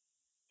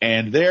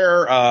 and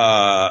there,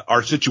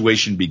 our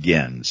situation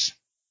begins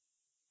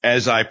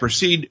as I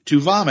proceed to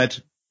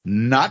vomit,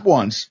 not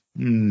once,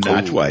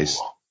 not twice,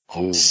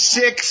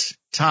 6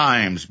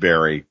 times,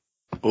 Barry.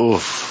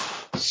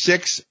 Oof.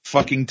 6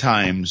 fucking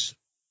times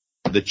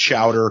the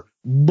chowder.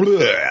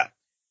 Bleh.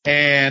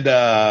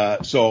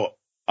 And, so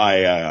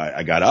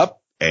I got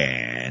up,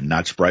 and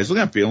not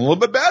surprisingly, I'm feeling a little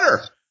bit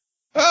better.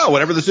 Oh,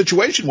 whatever the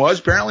situation was,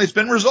 apparently it's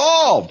been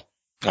resolved.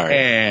 All right.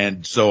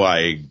 And so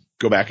I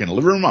go back in the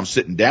living room. I'm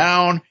sitting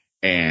down,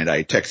 and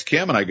I text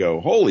Kim, and I go,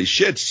 holy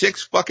shit,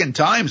 6 fucking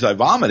times I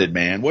vomited,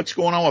 man. What's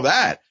going on with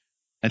that?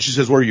 And she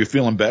says, well, are you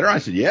feeling better? I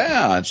said,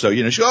 yeah. And so,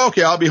 she goes,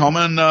 okay, I'll be home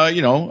in, a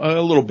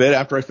little bit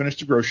after I finish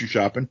the grocery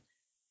shopping.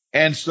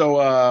 And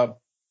so,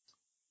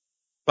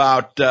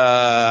 about,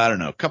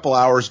 a couple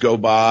hours go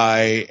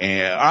by,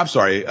 and I'm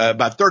sorry,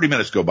 about 30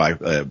 minutes go by.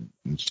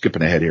 I'm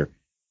skipping ahead here.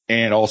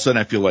 And all of a sudden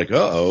I feel like,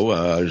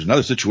 there's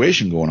another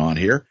situation going on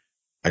here.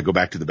 I go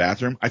back to the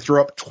bathroom. I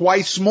throw up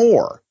twice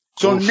more.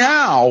 So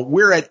now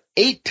we're at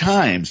 8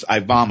 times I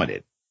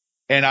vomited.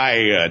 And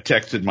I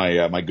texted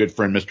my good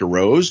friend, Mr.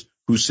 Rose,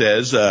 who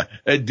says,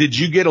 did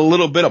you get a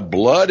little bit of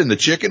blood in the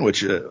chicken?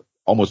 Which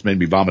almost made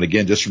me vomit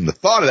again just from the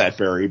thought of that,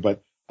 Barry.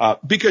 But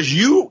because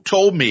you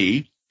told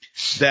me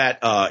that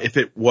if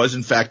it was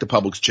in fact a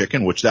Publix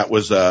chicken, which that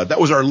was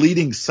our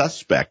leading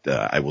suspect,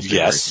 I will say.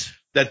 Yes. Barry,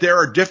 that there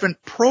are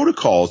different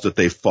protocols that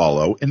they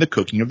follow in the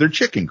cooking of their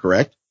chicken,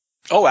 correct?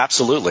 Oh,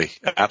 absolutely.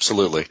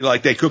 Absolutely.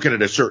 Like they cook it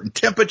at a certain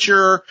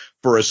temperature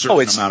for a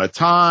certain amount of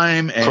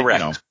time. And,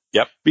 correct.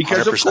 Yep.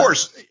 Because 100%. of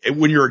course,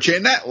 when you're a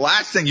chain, that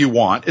last thing you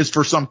want is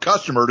for some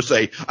customer to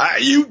say,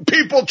 you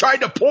people tried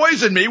to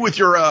poison me with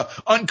your,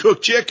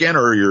 uncooked chicken,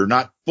 or your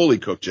not fully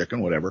cooked chicken,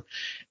 whatever.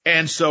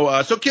 And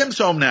so Kim's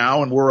home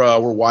now, and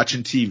we're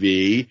watching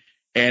TV.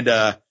 And,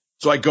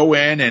 so I go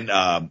in,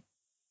 and,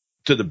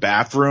 to the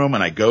bathroom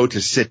and I go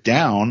to sit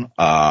down,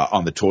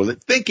 on the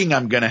toilet thinking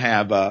I'm going to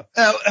have,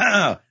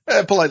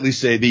 politely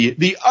say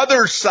the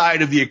other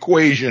side of the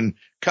equation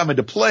come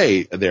into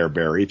play there,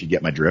 Barry, if you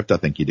get my drift. I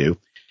think you do.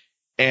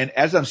 And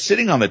as I'm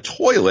sitting on the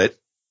toilet,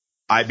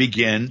 I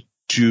begin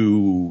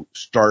to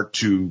start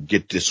to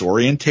get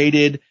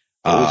disorientated.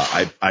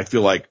 I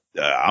feel like,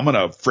 I'm going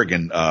to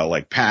friggin',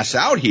 like pass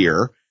out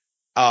here.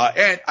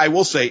 And I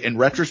will say in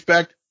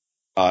retrospect,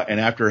 and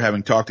after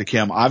having talked to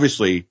Kim,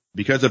 obviously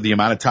because of the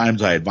amount of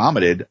times I had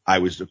vomited, I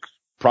was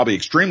probably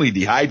extremely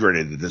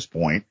dehydrated at this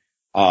point.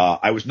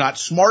 I was not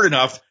smart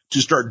enough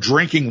to start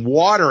drinking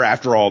water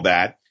after all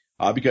that,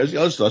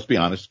 because let's be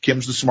honest,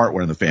 Kim's the smart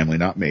one in the family,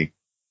 not me.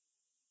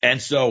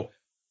 And so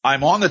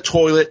I'm on the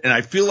toilet and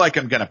I feel like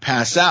I'm going to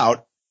pass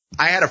out.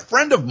 I had a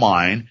friend of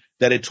mine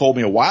that had told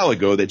me a while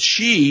ago that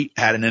she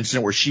had an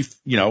incident where she,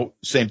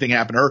 same thing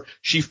happened to her.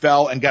 She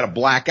fell and got a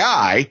black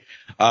eye,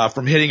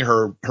 from hitting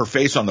her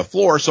face on the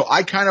floor. So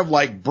I kind of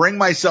like bring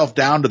myself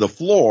down to the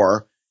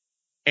floor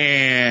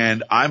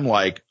and I'm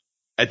like,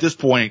 at this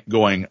point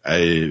going,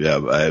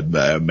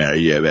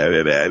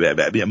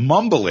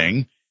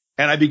 mumbling,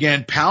 and I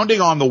began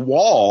pounding on the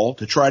wall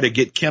to try to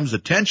get Kim's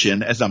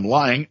attention as I'm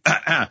lying.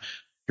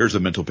 Here's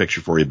a mental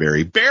picture for you,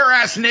 Barry. Bare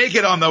ass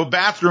naked on the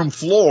bathroom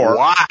floor.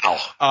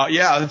 Wow.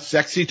 Yeah,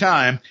 sexy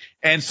time.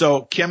 And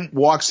so Kim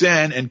walks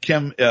in and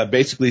Kim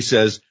basically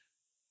says,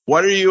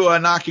 what are you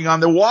knocking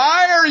on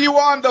why are you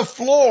on the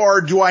floor?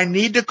 Do I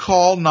need to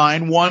call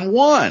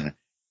 911?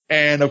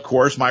 And of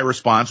course my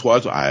response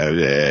was,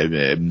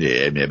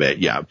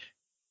 yeah.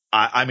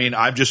 I mean,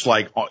 I'm just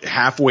like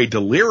halfway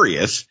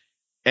delirious.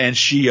 And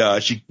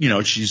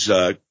she's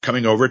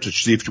coming over to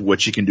see what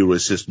she can do to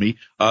assist me.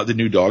 The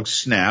new dog,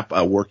 Snap,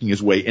 working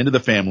his way into the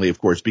family, of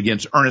course,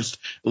 begins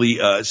earnestly,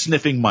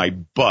 sniffing my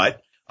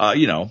butt,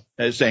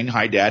 saying,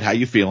 hi, Dad, how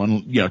you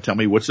feeling? Tell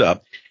me what's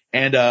up.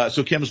 And,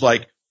 so Kim's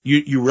like,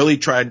 you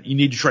need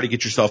to try to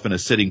get yourself in a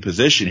sitting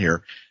position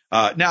here.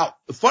 Now,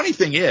 the funny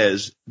thing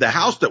is the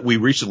house that we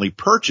recently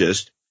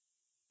purchased,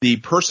 the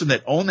person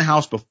that owned the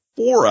house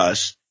before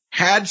us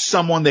had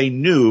someone they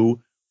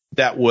knew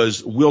that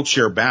was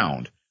wheelchair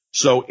bound.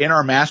 So in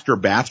our master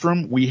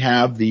bathroom, we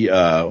have the,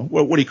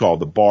 what do you call it?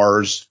 The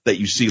bars that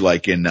you see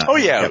like in,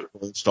 stalls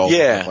and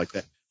stuff like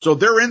that. So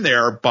they're in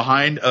there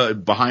behind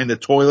the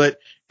toilet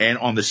and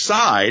on the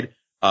side.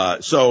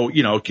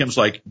 So, Kim's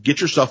like,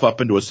 get yourself up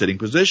into a sitting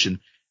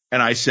position.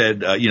 And I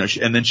said,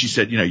 and then she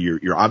said,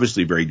 you're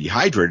obviously very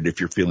dehydrated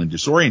if you're feeling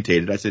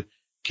disorientated. I said,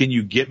 can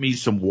you get me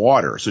some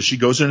water? So she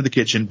goes into the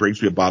kitchen,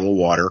 brings me a bottle of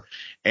water.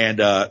 And,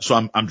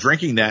 so I'm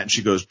drinking that and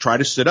she goes, try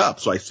to sit up.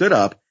 So I sit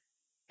up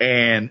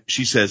and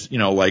she says,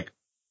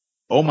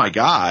 oh my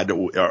God,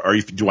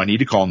 do I need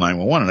to call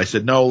 911? And I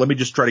said, no, let me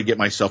just try to get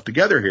myself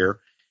together here.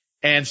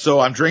 And so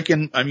I'm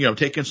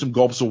taking some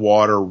gulps of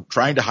water,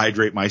 trying to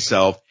hydrate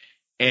myself.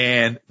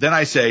 And then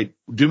I say,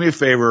 do me a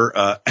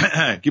favor,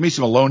 give me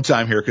some alone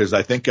time here. Cause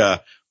I think,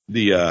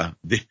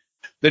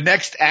 the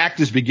next act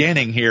is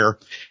beginning here,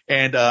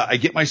 and I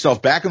get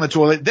myself back on the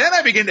toilet. Then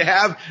I begin to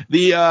have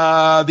the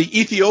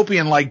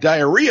Ethiopian-like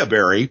diarrhea,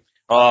 Barry.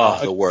 Oh,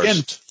 the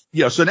worst.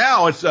 And, so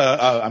now it's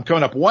I'm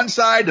coming up one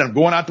side and I'm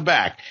going out the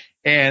back,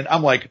 and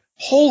I'm like,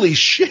 holy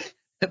shit,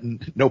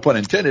 no pun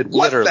intended.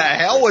 Literally. What the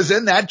hell was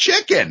in that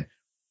chicken?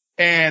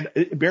 And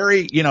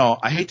Barry,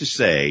 I hate to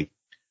say,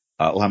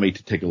 allow me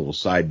to take a little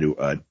side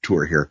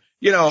tour here.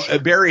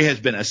 Barry has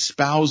been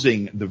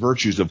espousing the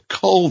virtues of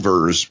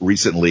Culver's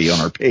recently on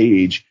our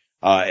page,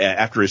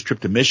 after his trip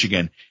to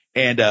Michigan.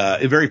 And,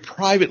 very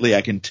privately,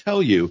 I can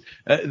tell you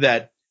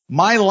that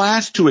my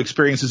last two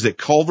experiences at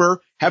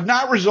Culver have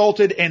not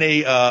resulted in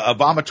a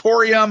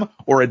vomitorium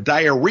or a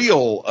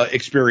diarrheal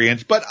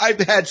experience, but I've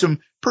had some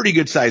pretty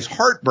good sized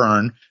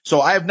heartburn. So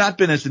I have not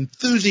been as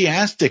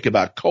enthusiastic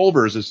about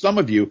Culver's as some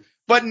of you,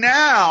 but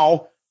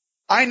now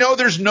I know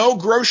there's no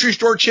grocery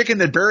store chicken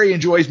that Barry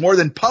enjoys more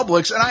than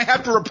Publix, and I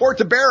have to report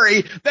to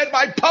Barry that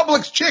my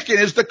Publix chicken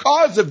is the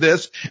cause of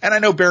this. And I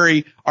know,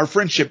 Barry, our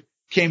friendship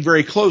came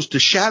very close to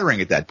shattering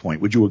at that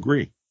point. Would you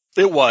agree?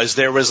 It was.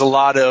 There was a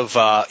lot of,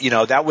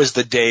 that was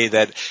the day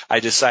that I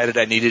decided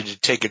I needed to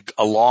take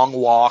a long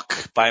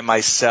walk by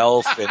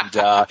myself.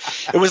 And,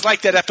 it was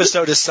like that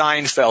episode of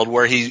Seinfeld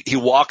where he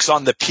walks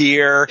on the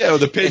pier. Yeah, with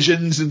the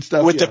pigeons and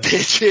stuff. With the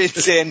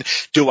pigeons. And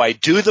do I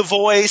do the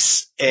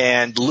voice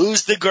and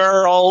lose the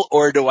girl,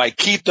 or do I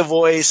keep the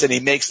voice? And he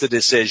makes the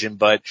decision.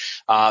 But,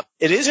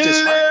 it is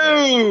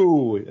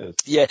disheartening. Hello.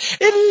 Yeah.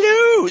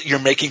 Hello. You're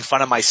making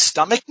fun of my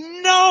stomach?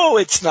 No,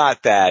 it's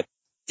not that.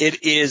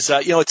 It is,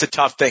 it's a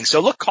tough thing. So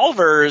look,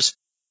 Culver's,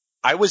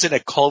 I was in a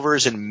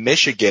Culver's in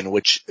Michigan,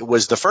 which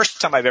was the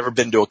first time I've ever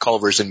been to a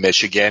Culver's in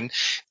Michigan.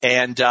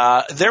 And,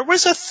 there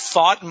was a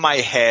thought in my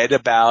head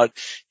about,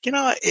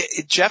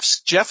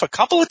 Jeff a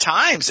couple of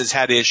times has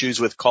had issues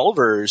with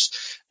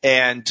Culver's,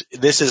 and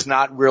this is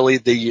not really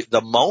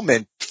the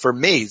moment for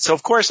me. So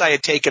of course I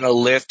had taken a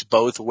lift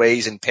both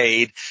ways and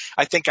paid.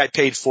 I think I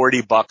paid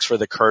 $40 for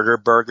the Curter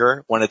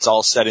burger when it's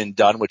all said and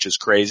done, which is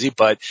crazy,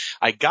 but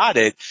I got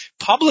it.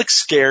 Publix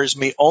scares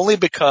me only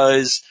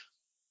because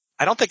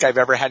I don't think I've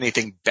ever had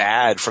anything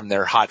bad from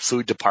their hot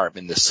food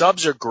department. The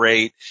subs are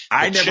great.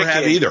 I never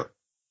have either.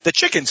 The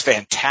chicken's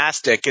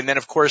fantastic. And then,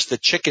 of course, the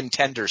chicken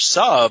tender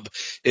sub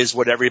is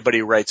what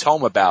everybody writes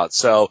home about.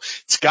 So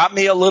it's got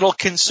me a little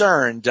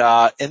concerned.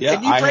 And you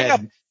bring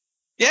up.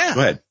 Yeah.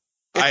 Go ahead.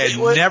 I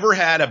had never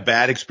had a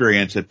bad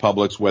experience at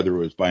Publix, whether it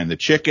was buying the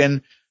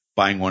chicken,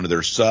 buying one of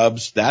their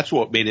subs. That's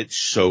what made it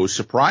so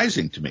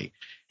surprising to me.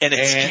 And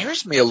it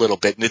scares me a little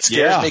bit. And it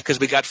scares me because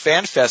we got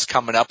FanFest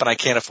coming up and I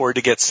can't afford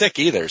to get sick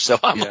either. So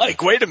I'm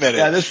like, wait a minute.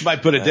 Yeah, this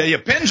might put a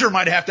Pinscher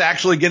might have to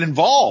actually get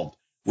involved.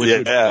 Which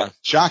is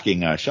shocking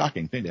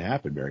thing to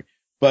happen, Barry.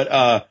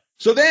 But,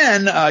 so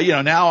then,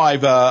 now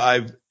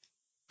I've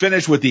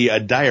finished with the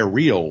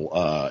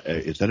diarrheal,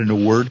 is that a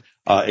new word?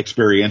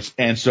 Experience.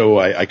 And so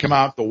I come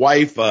out, the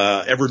wife,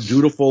 ever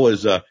dutiful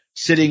is,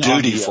 sitting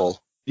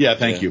dutiful.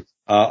 Thank you.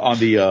 On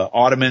the,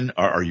 ottoman.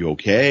 Are you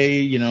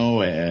okay?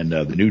 And,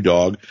 the new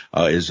dog,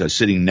 is,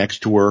 sitting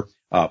next to her.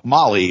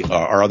 Molly,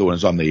 our other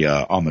one's on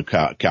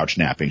the couch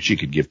napping. She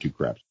could give two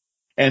craps.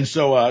 And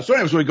so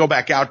anyways, we go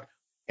back out.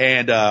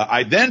 And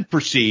I then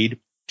proceed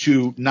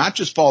to not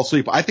just fall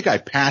asleep. I think I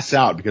pass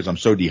out because I'm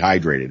so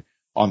dehydrated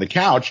on the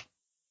couch.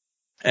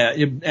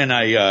 And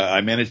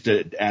I managed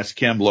to ask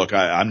Kim, look,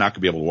 I'm not going to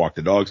be able to walk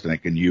the dogs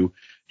tonight. Can you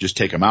just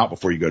take them out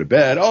before you go to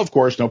bed? Oh, of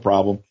course, no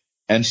problem.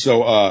 And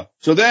so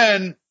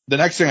then the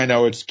next thing I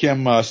know, it's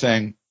Kim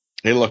saying,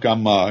 hey, look,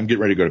 I'm getting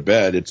ready to go to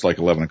bed. It's like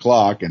 11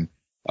 o'clock. And,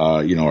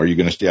 are you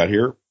going to stay out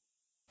here?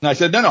 And I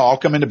said, no, I'll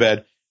come into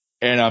bed.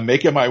 And I'm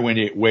making my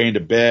way into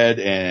bed,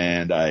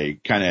 and I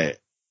kind of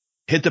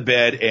hit the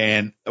bed.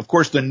 And of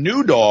course, the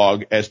new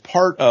dog, as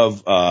part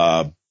of,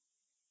 I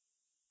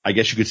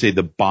guess you could say,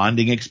 the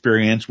bonding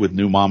experience with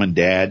new mom and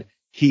dad,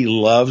 he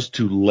loves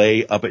to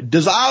lay up.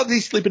 Does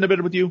Ozzy sleep in the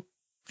bed with you?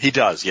 He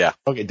does, yeah.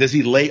 Okay. Does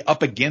he lay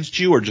up against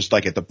you or just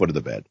like at the foot of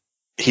the bed?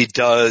 He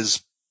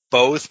does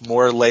both,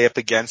 more lay up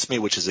against me,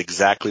 which is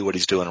exactly what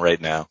he's doing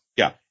right now.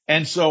 Yeah.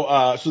 And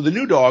so the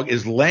new dog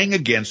is laying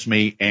against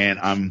me, and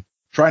I'm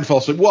trying to fall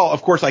asleep. Well,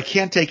 of course, I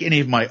can't take any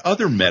of my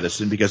other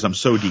medicine because I'm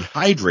so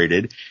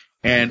dehydrated.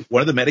 And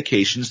one of the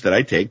medications that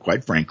I take,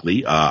 quite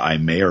frankly, I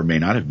may or may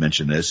not have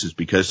mentioned this, is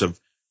because of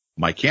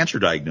my cancer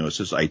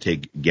diagnosis. I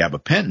take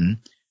gabapentin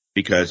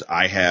because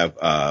I have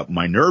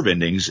my nerve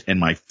endings in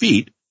my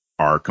feet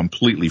are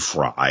completely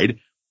fried,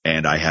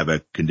 and I have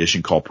a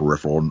condition called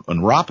peripheral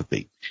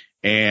neuropathy.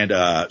 And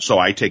so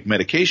I take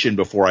medication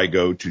before I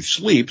go to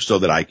sleep so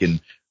that I can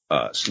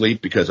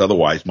sleep, because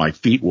otherwise my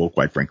feet will,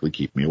 quite frankly,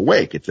 keep me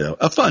awake. It's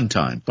a fun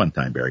time,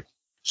 Barry.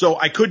 So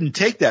I couldn't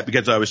take that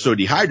because I was so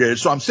dehydrated.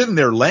 So I'm sitting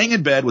there laying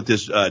in bed with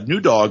this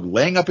new dog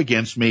laying up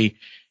against me,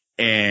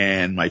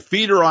 and my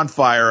feet are on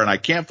fire, and I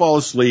can't fall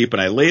asleep.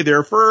 And I lay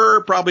there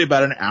for probably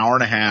about an hour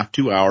and a half,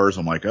 2 hours.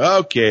 I'm like,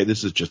 okay,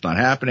 this is just not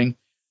happening.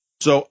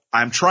 So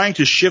I'm trying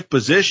to shift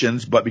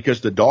positions, but because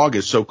the dog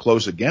is so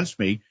close against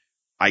me,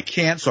 I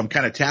can't. So I'm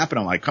kind of tapping.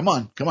 I'm like, come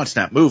on,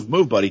 Snap, move,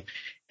 buddy.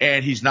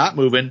 And he's not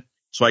moving.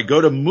 So I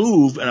go to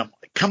move, and I'm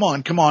like, come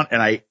on.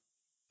 And I'm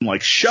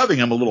like shoving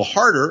him a little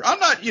harder. I'm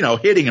not,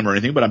 hitting him or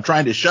anything, but I'm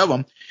trying to shove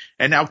him.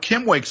 And now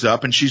Kim wakes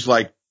up, and she's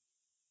like,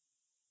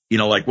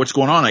 like, what's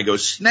going on? I go,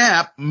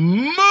 Snap,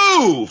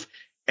 move.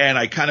 And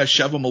I kind of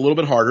shove him a little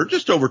bit harder,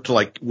 just over to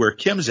like where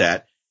Kim's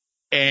at.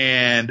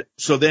 And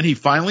so then he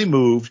finally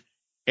moved.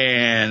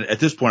 And at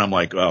this point, I'm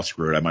like, well,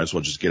 screw it. I might as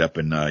well just get up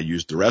and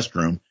use the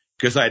restroom,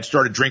 because I had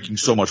started drinking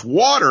so much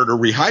water to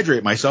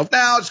rehydrate myself.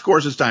 Now, of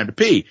course, it's time to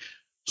pee.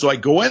 So I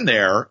go in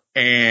there,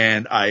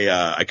 and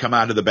I come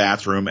out of the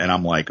bathroom, and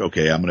I'm like,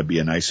 okay, I'm going to be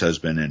a nice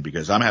husband. And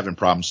because I'm having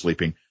problems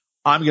sleeping,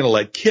 I'm going to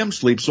let Kim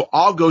sleep. So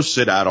I'll go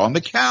sit out on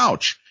the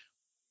couch.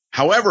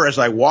 However, as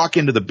I walk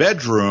into the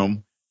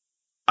bedroom,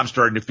 I'm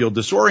starting to feel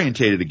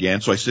disorientated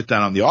again. So I sit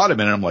down on the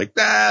ottoman, and I'm like,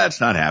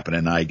 that's not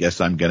happening. I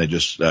guess I'm going to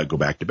just go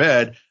back to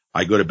bed.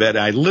 I go to bed,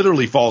 and I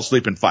literally fall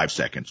asleep in 5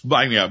 seconds.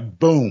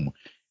 Boom.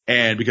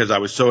 And because I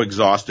was so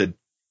exhausted.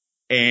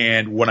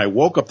 And when I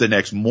woke up the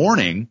next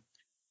morning,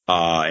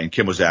 and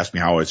Kim was asking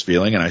me how I was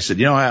feeling, and I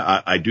said,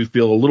 I do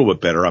feel a little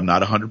bit better. I'm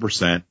not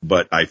 100%,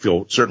 but I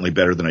feel certainly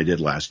better than I did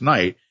last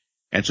night.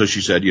 And so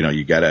she said,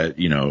 you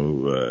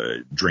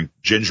gotta, drink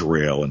ginger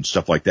ale and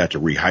stuff like that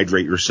to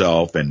rehydrate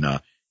yourself, and,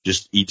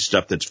 just eat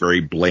stuff that's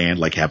very bland,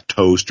 like have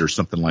toast or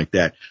something like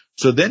that.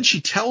 So then she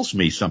tells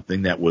me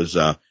something that was,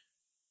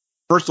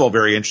 first of all,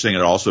 very interesting.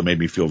 It also made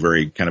me feel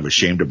very kind of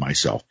ashamed of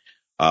myself.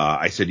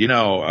 I said,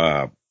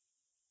 I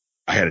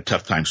had a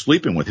tough time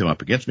sleeping with him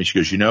up against me.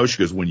 She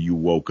goes, when you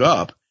woke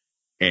up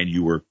and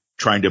you were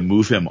trying to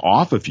move him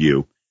off of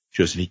you,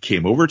 she goes, and he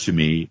came over to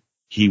me,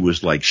 he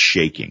was like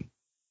shaking.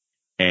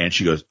 And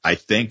she goes, I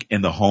think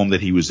in the home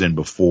that he was in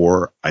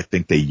before, I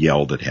think they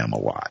yelled at him a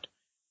lot.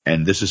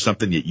 And this is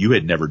something that you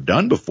had never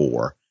done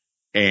before.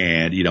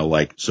 And,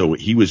 so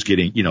he was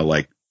getting,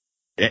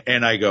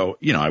 and I go,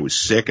 I was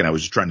sick, and I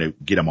was just trying to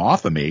get him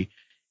off of me.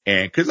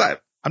 And cause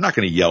I'm not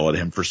going to yell at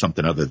him for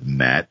something other than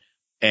that.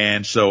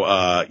 And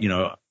so,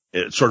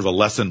 it's sort of a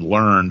lesson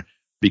learned,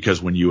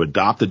 because when you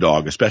adopt a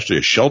dog, especially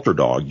a shelter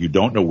dog, you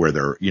don't know where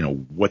they're,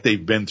 what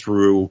they've been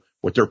through,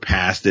 what their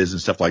past is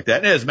and stuff like that.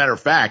 And as a matter of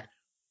fact,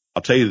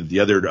 I'll tell you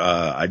the other,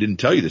 I didn't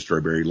tell you this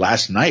story, Barry.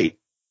 Last night,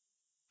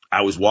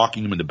 I was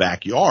walking him in the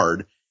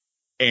backyard,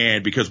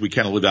 and because we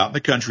kind of live out in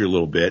the country a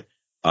little bit,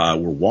 we're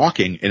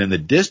walking, and in the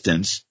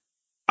distance,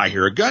 I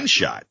hear a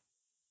gunshot.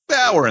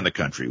 Well, we're in the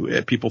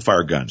country. People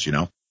fire guns, you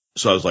know.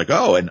 So I was like,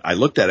 oh, and I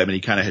looked at him, and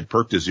he kind of had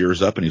perked his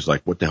ears up, and he's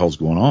like, what the hell's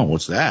going on?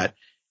 What's that?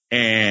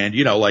 And,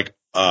 you know, like,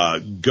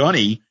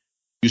 Gunny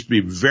used to be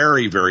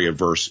very, very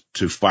averse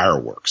to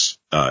fireworks.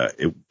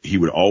 He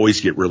would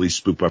always get really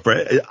spooked by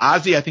fire.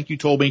 Ozzy, I think you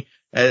told me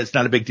it's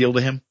not a big deal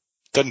to him.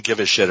 Doesn't give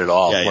a shit at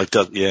all.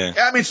 Yeah.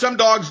 I mean, some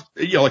dogs,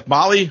 you know, like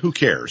Molly, who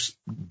cares?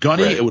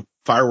 Gunny, right.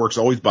 Fireworks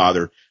always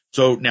bother.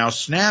 So now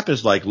Snap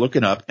is like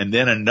looking up, and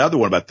then another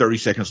one about 30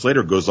 seconds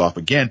later goes off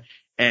again.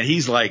 And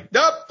he's like,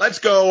 nope, let's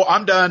go.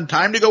 I'm done.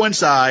 Time to go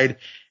inside.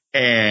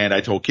 And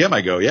I told Kim,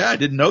 I go, yeah, I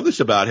didn't know this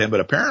about him,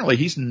 but apparently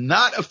he's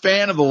not a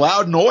fan of the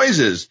loud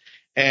noises.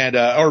 And,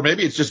 or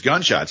maybe it's just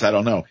gunshots. I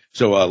don't know.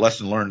 So,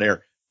 lesson learned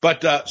there.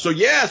 But, so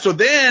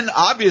then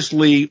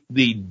obviously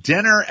the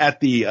dinner at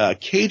the,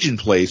 Cajun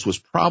place was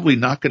probably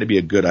not going to be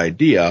a good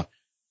idea.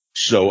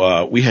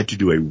 So, we had to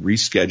do a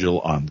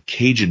reschedule on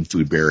Cajun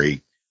food,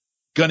 Barry.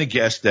 Gonna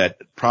guess that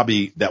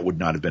probably that would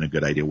not have been a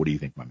good idea. What do you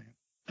think, my man?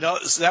 No,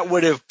 that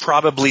would have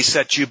probably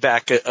set you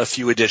back a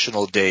few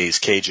additional days,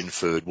 Cajun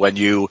food. When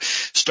you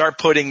start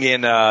putting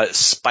in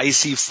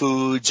spicy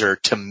foods or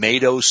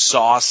tomato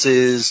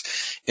sauces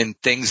and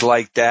things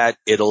like that,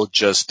 it'll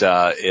just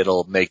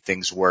it'll make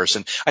things worse.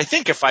 And I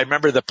think if I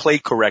remember the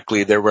plate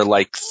correctly, there were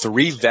like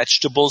 3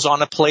 vegetables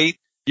on a plate.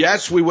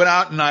 Yes, we went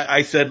out and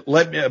I said,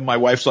 my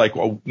wife's like,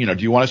 well, you know,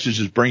 do you want us to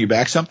just bring you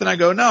back something? I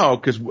go, no,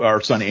 because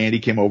our son Andy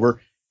came over.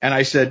 And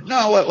I said,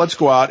 no, let's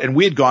go out. And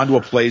we had gone to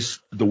a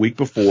place the week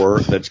before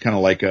that's kind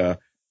of like a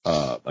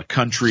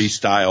country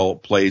style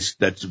place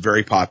that's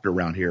very popular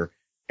around here.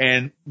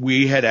 And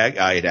I had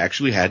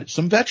actually had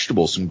some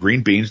vegetables, some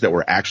green beans that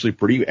were actually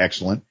pretty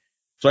excellent.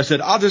 So I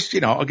said,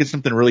 I'll get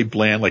something really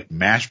bland like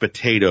mashed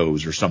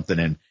potatoes or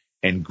something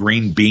and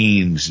green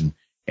beans.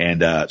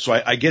 So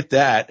I get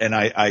that. And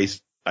I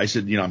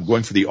said, you know, I'm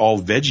going for the all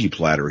veggie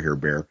platter here,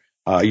 Bear.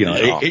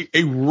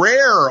 A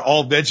rare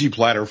all veggie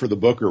platter for the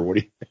Booker. What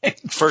do you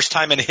think? First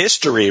time in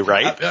history,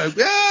 right?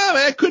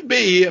 Yeah, it could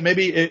be.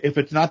 Maybe if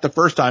it's not the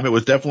first time, it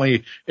was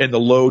definitely in the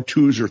low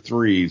 2s or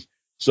 3s.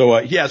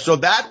 So, so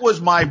that was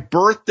my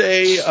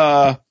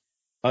birthday,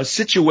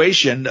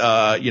 situation.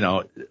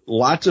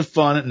 Lots of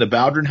fun in the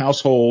Bowdren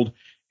household.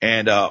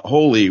 And,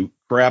 holy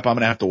crap, I'm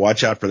going to have to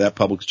watch out for that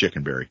Publix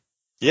chicken, Barry.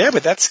 Yeah,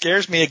 but that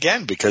scares me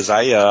again because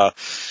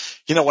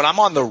when I'm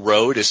on the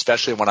road,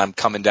 especially when I'm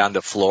coming down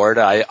to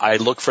Florida, I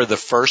look for the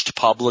first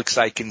Publix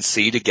I can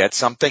see to get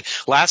something.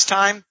 Last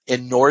time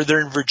in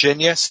Northern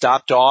Virginia,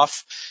 stopped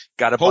off,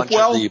 got a bunch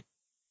of the,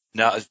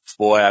 no,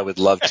 boy, I would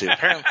love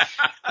to.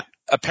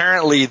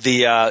 Apparently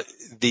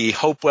the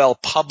Hopewell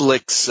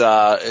Publix,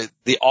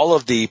 all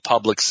of the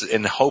Publix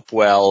in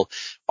Hopewell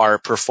are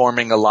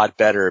performing a lot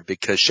better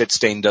because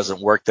Shitstain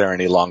doesn't work there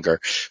any longer.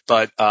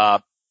 But,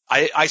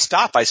 I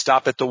stop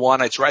at the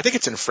one, I think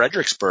it's in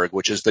Fredericksburg,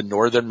 which is the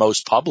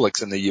northernmost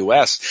Publix in the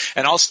U.S.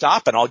 And I'll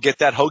stop and I'll get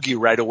that hoagie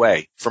right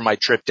away for my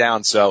trip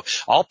down. So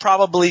I'll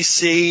probably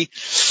see,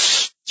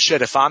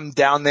 if I'm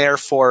down there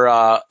for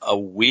a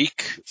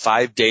week,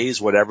 5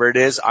 days, whatever it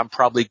is, I'm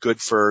probably good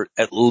for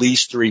at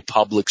least 3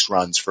 Publix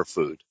runs for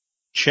food.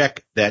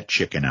 Check that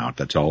chicken out.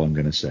 That's all I'm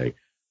going to say.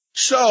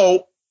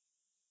 So,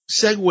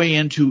 segue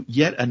into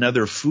yet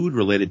another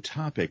food-related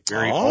topic.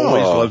 Barry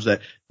always loves that.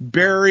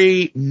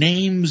 Barry,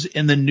 names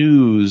in the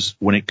news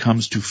when it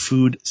comes to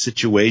food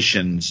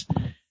situations.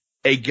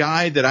 A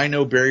guy that I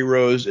know Barry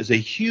Rose is a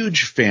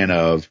huge fan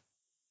of,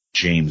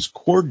 James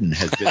Corden,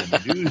 has been in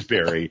the news,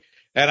 Barry.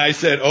 And I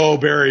said, oh,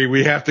 Barry,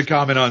 we have to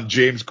comment on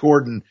James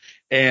Corden.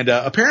 And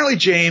apparently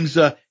James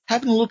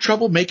having a little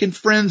trouble making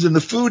friends in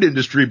the food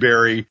industry,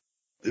 Barry.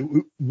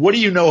 What do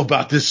you know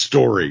about this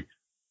story?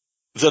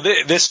 So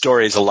this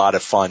story is a lot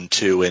of fun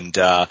too, and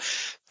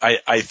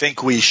I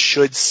think we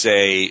should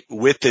say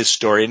with this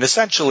story, and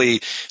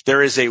essentially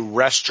there is a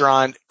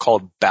restaurant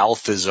called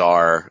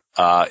Balthazar,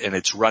 and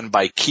it's run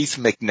by Keith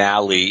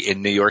McNally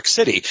in New York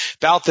City.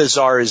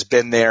 Balthazar has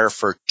been there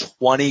for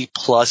 20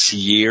 plus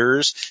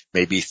years,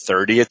 maybe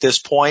 30 at this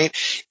point.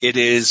 It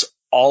is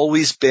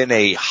always been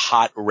a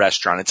hot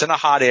restaurant. It's in a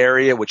hot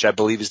area, which I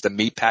believe is the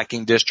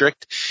meatpacking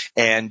district,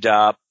 and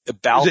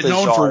Balthazar. Is it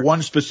known for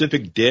one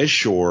specific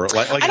dish or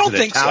like I don't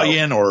think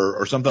Italian so.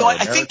 or something? No,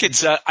 like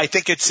I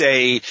think it's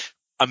a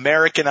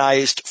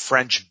Americanized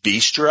French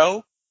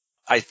bistro.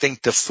 I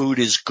think the food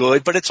is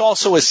good, but it's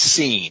also a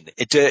scene.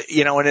 And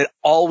it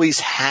always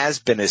has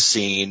been a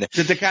scene. Is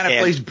it the kind of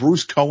place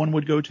Bruce Cohen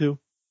would go to?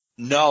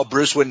 No,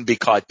 Bruce wouldn't be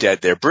caught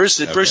dead there. Bruce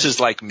is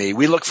like me.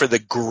 We look for the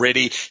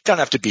gritty. Don't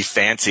have to be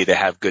fancy to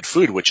have good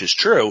food, which is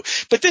true.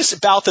 But this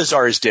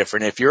Balthazar is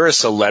different. If you're a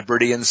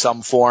celebrity in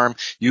some form,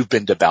 you've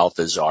been to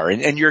Balthazar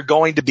and you're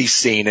going to be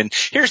seen. And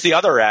here's the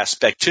other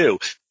aspect too.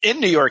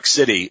 In New York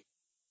City,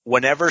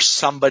 whenever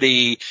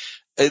somebody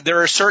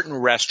there are certain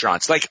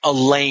restaurants, like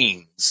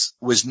Elaine's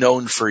was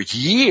known for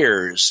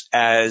years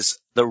as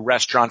the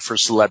restaurant for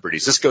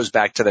celebrities. This goes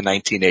back to the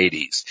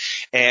 1980s.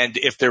 And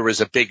if there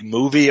was a big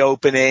movie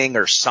opening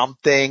or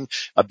something,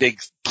 a big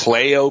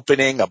play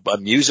opening, a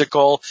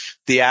musical,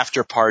 the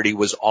after party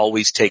was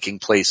always taking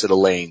place at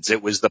Elaine's.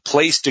 It was the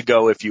place to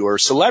go if you were a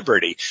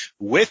celebrity.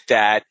 With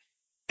that,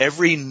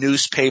 every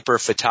newspaper,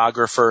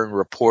 photographer, and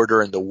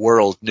reporter in the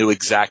world knew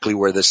exactly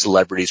where the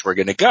celebrities were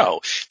going to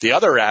go. The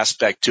other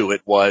aspect to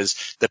it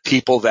was the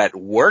people that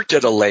worked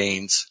at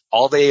Elaine's,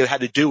 all they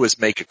had to do was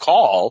make a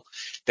call.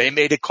 They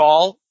made a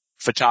call.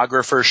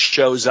 Photographer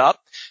shows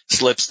up,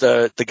 slips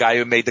the guy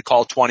who made the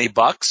call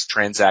 $20,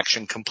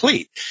 transaction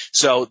complete.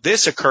 So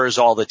this occurs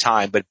all the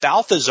time, but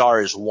Balthazar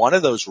is one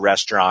of those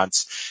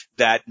restaurants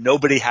that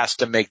nobody has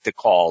to make the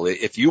call.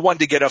 If you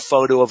want to get a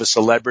photo of a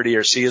celebrity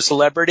or see a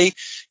celebrity,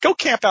 go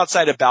camp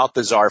outside of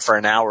Balthazar for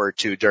an hour or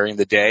two during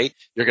the day.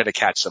 You're going to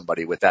catch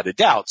somebody without a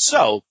doubt.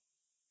 So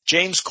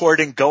James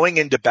Corden going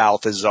into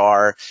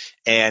Balthazar,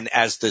 and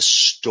as the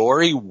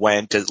story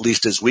went, at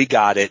least as we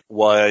got it,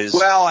 was...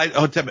 Well,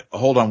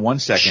 hold on one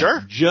second.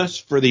 Sure.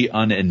 Just for the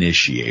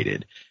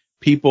uninitiated,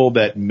 people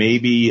that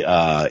maybe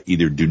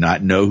either do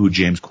not know who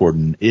James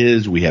Corden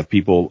is, we have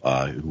people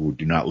who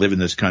do not live in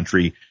this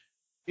country.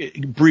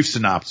 Brief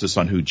synopsis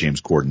on who James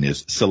Corden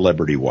is,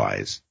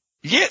 celebrity-wise.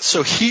 Yeah,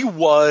 so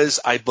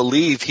I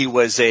believe he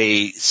was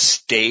a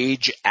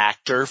stage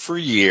actor for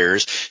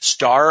years,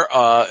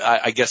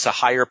 I guess a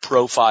higher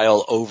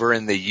profile over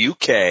in the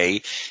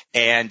UK,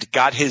 and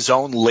got his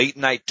own late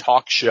night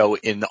talk show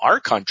in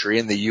our country,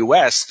 in the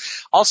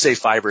US, I'll say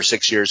 5 or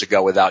 6 years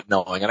ago without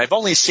knowing. And I've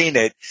only seen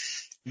it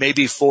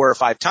maybe 4 or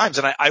 5 times.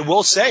 And I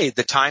will say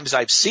the times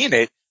I've seen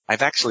it,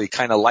 I've actually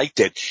kind of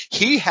liked it.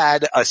 He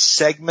had a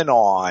segment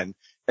on,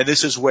 and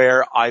this is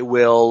where I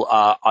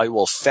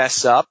will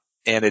fess up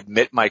and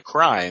admit my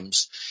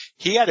crimes.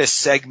 He had a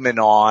segment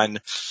on,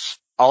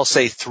 I'll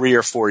say 3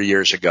 or 4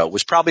 years ago. It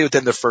was probably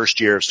within the first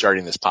year of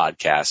starting this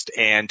podcast.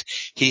 And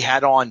he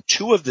had on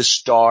 2 of the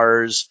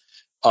stars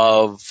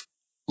of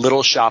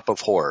Little Shop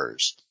of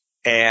Horrors.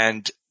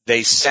 And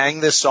they sang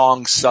the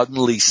song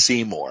Suddenly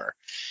Seymour.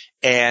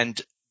 And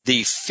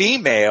the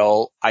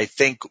female, I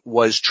think,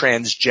 was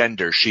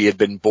transgender. She had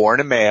been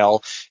born a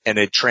male and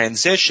had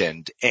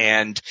transitioned.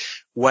 And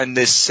when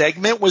this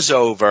segment was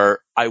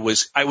over, I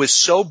was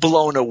so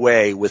blown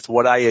away with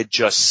what I had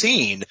just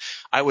seen.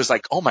 I was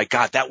like, oh my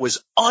God, that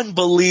was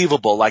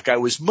unbelievable. Like, I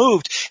was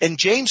moved. And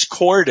James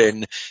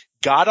Corden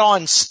got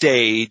on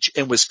stage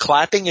and was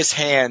clapping his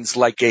hands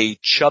like a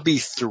chubby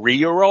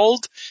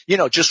 3-year-old,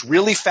 just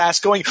really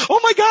fast going, oh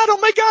my God, oh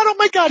my God, oh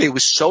my God. He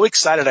was so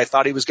excited. I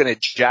thought he was going to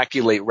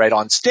ejaculate right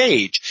on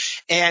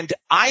stage. And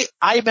I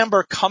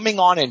remember coming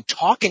on and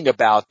talking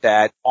about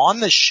that on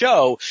the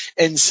show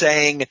and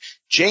saying,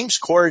 James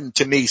Corden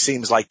to me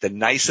seems like the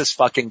nicest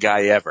fucking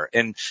guy ever.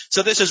 And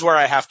so this is where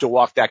I have to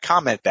walk that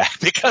comment back,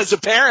 because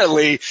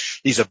apparently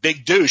he's a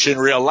big douche in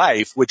real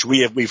life, which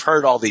we've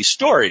heard all these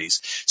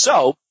stories.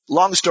 So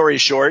long story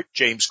short,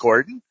 James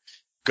Corden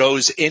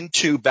goes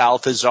into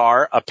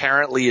Balthazar,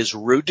 apparently is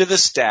rude to the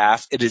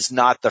staff. It is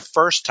not the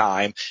first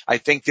time. I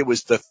think it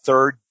was the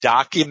 3rd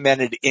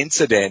documented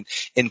incident.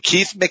 And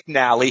Keith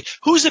McNally,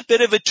 who's a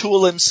bit of a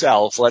tool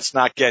himself, let's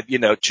not get,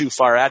 too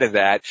far out of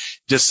that,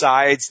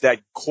 decides that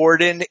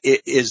Corden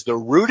is the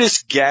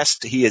rudest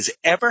guest he has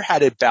ever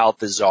had at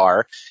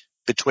Balthazar.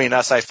 Between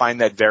us, I find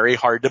that very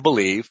hard to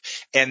believe.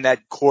 And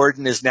that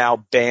Corden is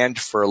now banned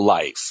for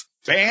life.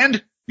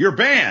 Banned? You're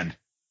banned.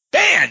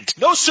 Banned!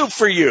 No soup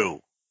for you.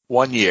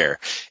 1 year.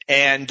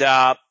 And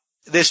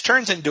this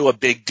turns into a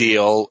big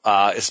deal,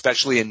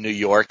 especially in New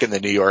York in the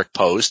New York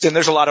Post. And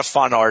there's a lot of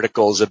fun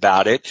articles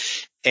about it.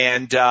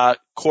 And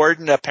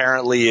Corden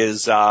apparently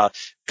is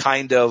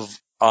kind of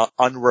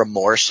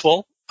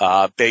unremorseful,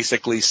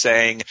 basically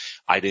saying,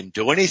 I didn't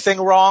do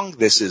anything wrong.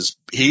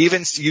 He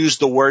even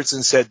used the words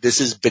and said, this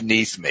is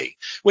beneath me,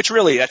 which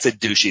really, that's a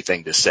douchey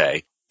thing to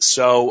say.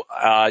 So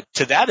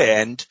to that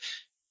end,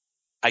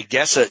 I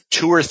guess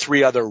 2 or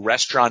 3 other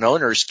restaurant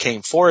owners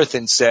came forth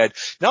and said,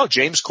 no,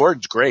 James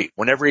Corden's great.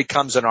 Whenever he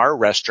comes in our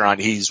restaurant,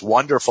 he's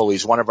wonderful.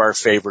 He's one of our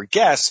favorite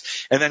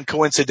guests. And then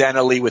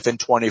coincidentally, within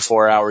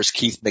 24 hours,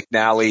 Keith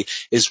McNally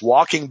is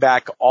walking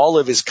back all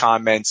of his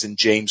comments, and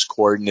James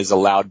Corden is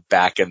allowed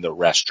back in the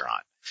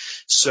restaurant.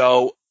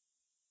 So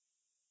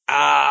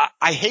I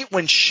hate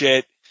when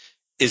shit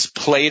is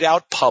played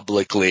out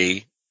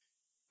publicly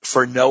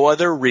for no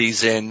other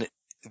reason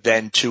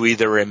than to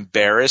either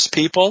embarrass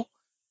people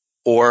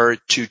or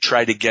to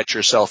try to get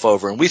yourself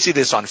over. And we see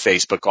this on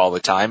Facebook all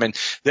the time. And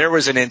there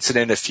was an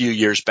incident a few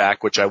years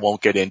back, which I won't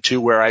get into,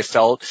 where I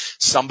felt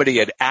somebody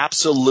had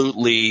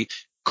absolutely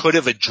could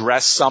have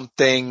addressed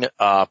something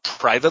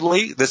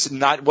privately. This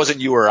wasn't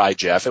you or I,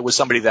 Jeff. It was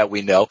somebody that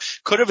we know.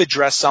 Could have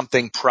addressed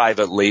something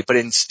privately, but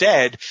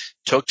instead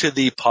took to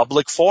the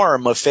public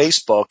forum of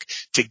Facebook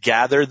to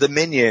gather the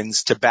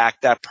minions to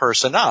back that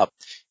person up.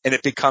 and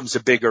it becomes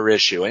a bigger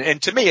issue.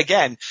 And to me,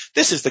 again,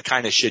 this is the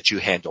kind of shit you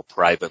handle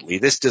privately.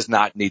 This does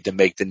not need to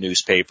make the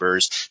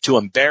newspapers to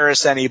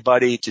embarrass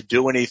anybody, to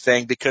do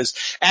anything, because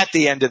at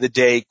the end of the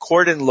day,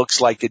 Corden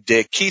looks like a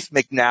dick. Keith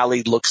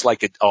McNally looks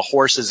like a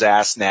horse's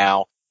ass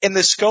now. In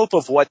the scope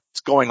of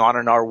what's going on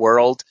in our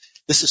world,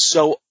 this is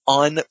so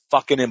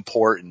unfucking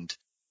important.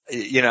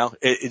 You know,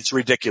 it's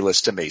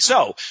ridiculous to me.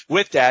 So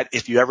with that,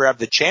 if you ever have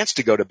the chance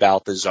to go to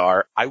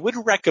Balthazar, I would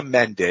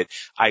recommend it.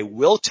 I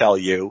will tell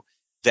you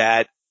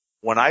that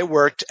when I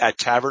worked at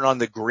Tavern on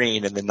the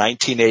Green in the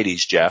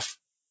 1980s, Jeff.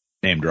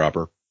 Name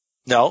dropper.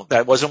 No,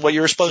 that wasn't what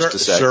you were supposed to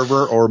say.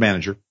 Server or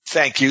manager.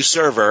 Thank you,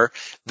 server.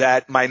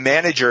 That my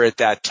manager at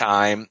that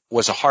time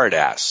was a hard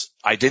ass.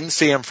 I didn't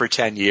see him for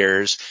 10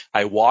 years.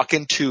 I walk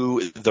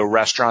into the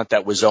restaurant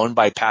that was owned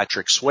by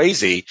Patrick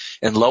Swayze,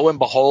 and lo and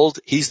behold,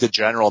 he's the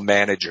general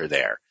manager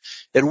there.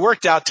 It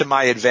worked out to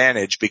my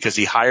advantage because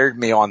he hired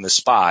me on the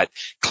spot,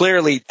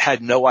 clearly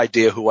had no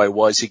idea who I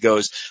was. He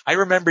goes, I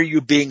remember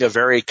you being a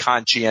very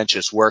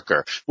conscientious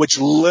worker, which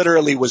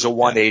literally was a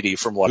 180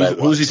 from what I was.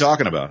 Who's he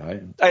talking about?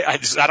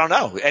 I don't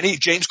know.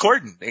 James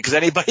Corden, because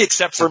anybody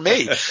except for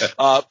me.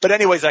 But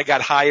anyways, I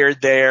got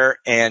hired there,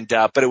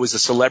 but it was a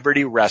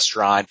celebrity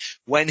restaurant.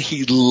 When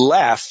he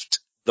left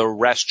the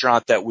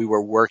restaurant that we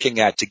were working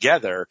at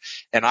together,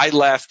 and I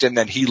left, and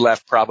then he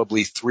left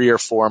probably 3 or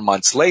 4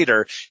 months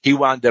later, he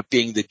wound up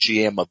being the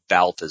GM of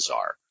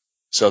Balthazar.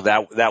 So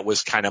that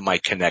was kind of my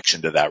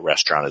connection to that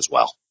restaurant as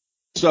well.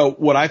 So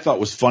what I thought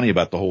was funny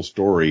about the whole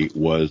story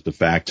was the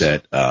fact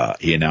that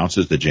he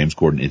announces that James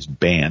Corden is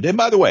banned. And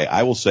by the way,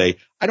 I will say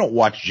I don't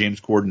watch James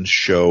Corden's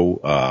show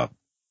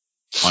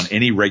on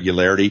any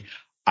regularity.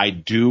 I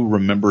do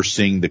remember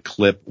seeing the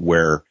clip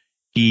where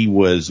he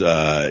was he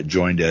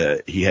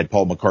had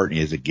Paul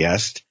McCartney as a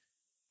guest,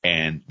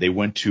 and they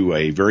went to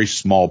a very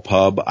small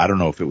pub. I don't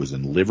know if it was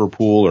in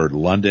Liverpool or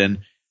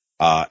London,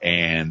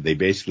 and they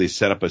basically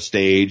set up a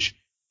stage,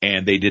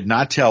 and they did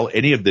not tell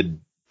any of the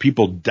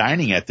people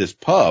dining at this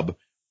pub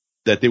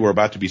that they were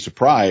about to be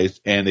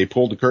surprised, and they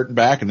pulled the curtain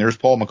back, and there's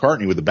Paul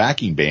McCartney with a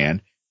backing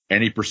band,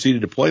 and he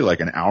proceeded to play like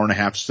an hour and a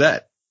half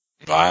set.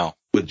 Wow.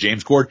 With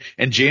James Corden.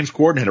 And James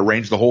Corden had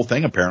arranged the whole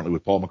thing apparently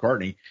with Paul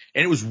McCartney,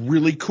 and it was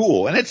really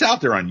cool. And it's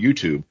out there on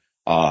YouTube.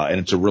 And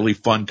it's a really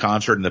fun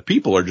concert, and the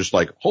people are just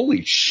like,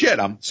 holy shit,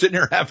 I'm sitting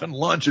here having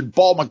lunch and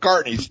Paul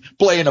McCartney's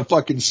playing a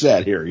fucking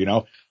set here, you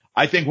know?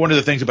 I think one of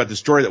the things about the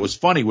story that was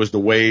funny was the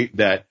way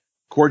that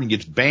Corden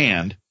gets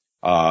banned.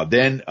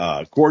 Then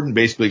Corden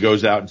basically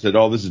goes out and said,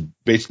 oh, this is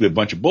basically a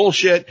bunch of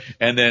bullshit.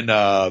 And then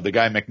the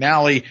guy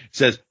McNally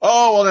says,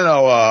 oh,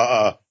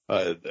 well,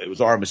 no, it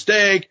was our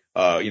mistake.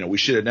 We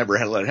should have never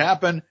let it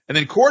happen. And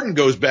then Corden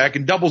goes back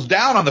and doubles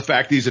down on the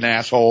fact he's an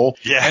asshole.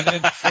 Yeah. And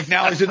then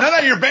McNally said, no,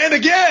 you're banned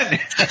again.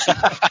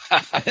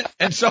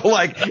 And so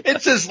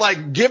it's just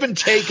give and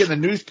take in the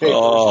newspapers.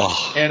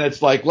 Oh. And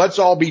it's like, let's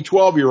all be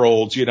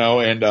 12-year-olds,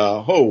 and,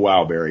 oh,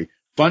 wow, Barry.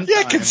 Fun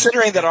yeah, time.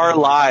 Considering that our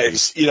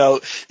lives,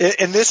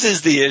 and this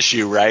is the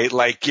issue, right?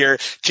 Like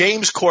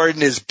James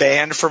Corden is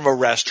banned from a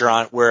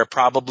restaurant where it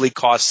probably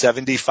costs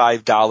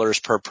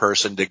 $75 per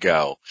person to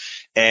go.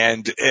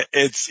 And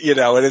it's,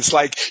 and it's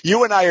like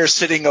you and I are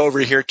sitting over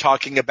here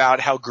talking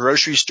about how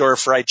grocery store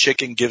fried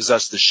chicken gives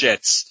us the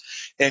shits.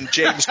 And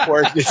James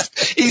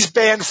Corden he's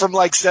banned from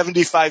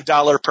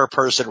 $75 per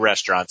person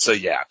restaurants. So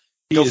yeah.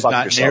 He is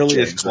not yourself, nearly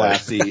James, as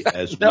classy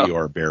as no. we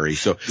are, Barry.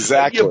 So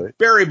exactly.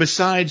 Barry,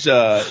 besides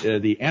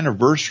the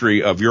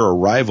anniversary of your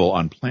arrival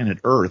on planet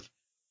Earth,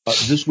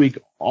 this week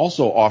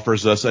also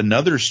offers us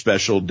another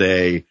special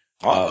day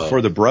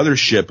for the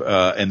brothership,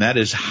 and that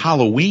is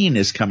Halloween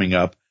is coming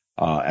up.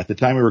 At the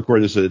time we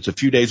record this, it's a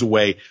few days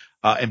away.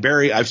 And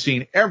Barry, I've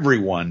seen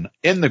everyone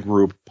in the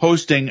group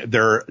posting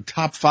their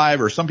top 5,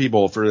 or some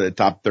people for the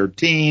top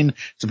 13,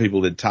 some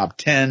people did top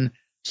 10.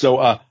 So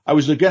I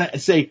was going to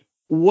say,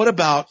 what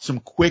about some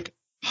quick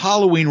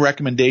Halloween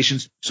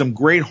recommendations, some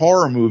great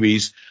horror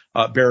movies,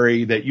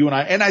 Barry, that you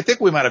and I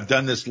think we might have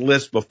done this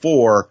list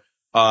before.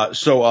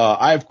 So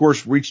I, of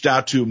course, reached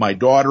out to my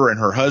daughter and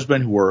her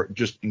husband, who are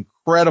just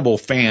incredible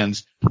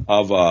fans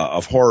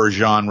of horror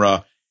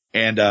genre.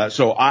 And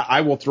so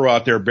I will throw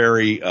out there,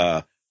 Barry,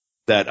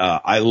 that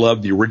I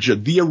love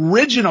the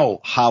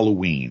original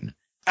Halloween.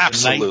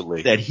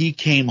 Absolutely. That he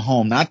came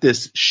home, not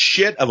this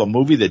shit of a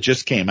movie that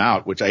just came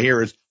out, which I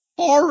hear is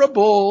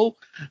horrible.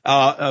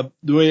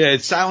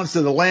 Silence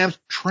of the Lambs,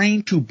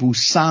 Train to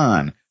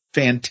Busan,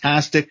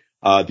 fantastic.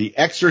 The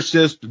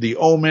Exorcist, The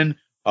Omen,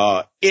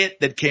 It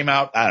that came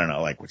out, I don't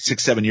know,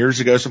 6-7 years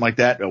ago, something like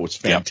that. It was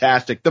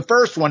fantastic. Yep. The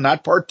first one,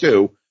 not part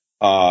 2,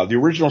 the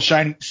original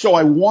Shining. So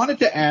I wanted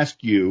to ask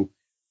you,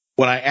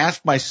 when I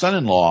asked my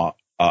son-in-law,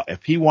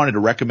 if he wanted to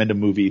recommend a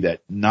movie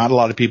that not a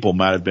lot of people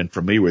might have been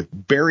familiar with.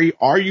 Barry,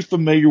 are you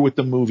familiar with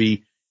the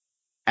movie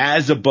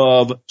As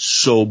Above,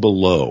 So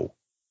Below?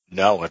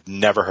 No, I've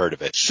never heard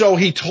of it. So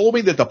he told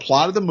me that the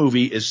plot of the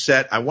movie is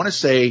set, I want to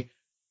say,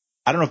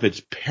 I don't know if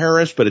it's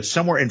Paris, but it's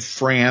somewhere in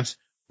France,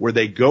 where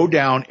they go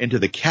down into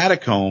the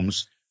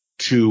catacombs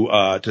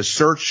to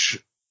search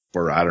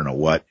for I don't know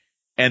what,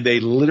 and they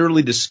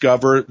literally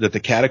discover that the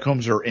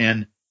catacombs are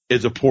in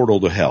is a portal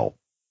to hell.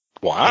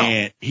 Wow.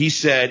 And he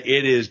said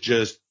it is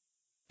just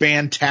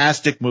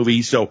fantastic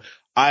movie. So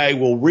I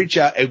will reach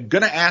out. I'm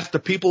going to ask the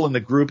people in the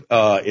group,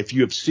 if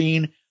you have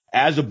seen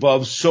As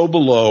Above, So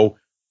Below,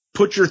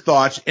 put your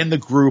thoughts in the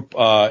group,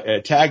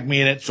 tag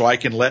me in it so I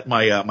can let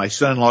my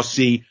son-in-law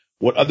see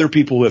what other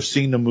people who have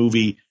seen the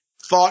movie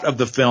thought of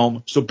the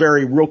film. So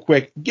Barry, real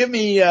quick, give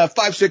me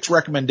 5-6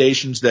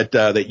 recommendations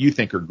that you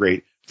think are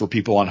great for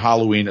people on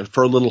Halloween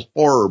for a little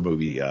horror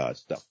movie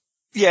stuff.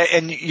 Yeah,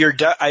 and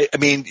I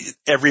mean,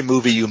 every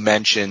movie you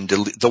mentioned,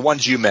 the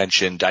ones you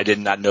mentioned, I did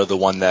not know the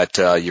one that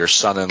your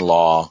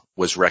son-in-law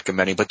was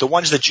recommending, but the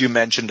ones that you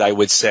mentioned, I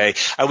would say,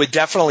 I would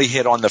definitely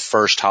hit on the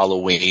first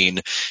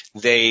Halloween.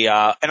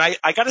 And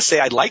I gotta say,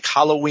 I like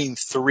Halloween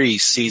 3,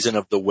 Season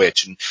of the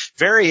Witch, and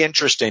very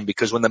interesting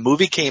because when the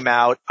movie came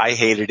out, I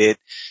hated it.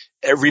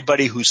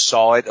 Everybody who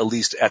saw it, at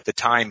least at the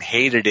time,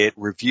 hated it.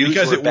 Reviews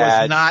because were it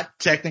bad. was not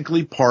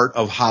technically part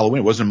of Halloween.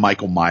 It wasn't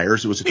Michael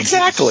Myers. It was a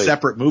completely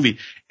separate movie.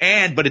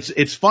 But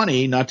it's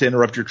funny, not to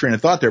interrupt your train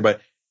of thought there,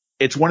 but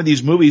it's one of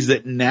these movies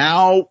that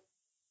now,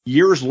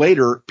 years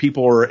later,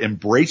 people are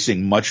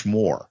embracing much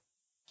more.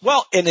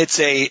 Well, and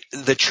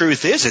the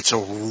truth is, it's a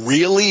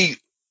really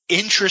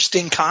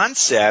interesting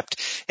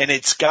concept, and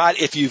it's got,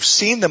 if you've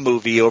seen the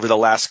movie over the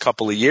last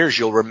couple of years,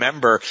 you'll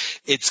remember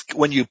it's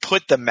when you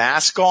put the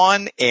mask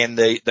on and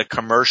the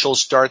commercial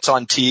starts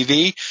on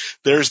TV,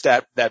 there's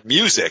that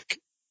music.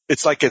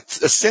 It's like a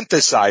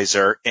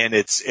synthesizer, and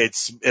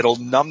it'll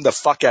numb the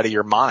fuck out of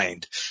your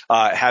mind,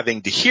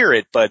 having to hear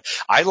it. But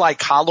I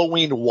like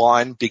Halloween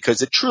 1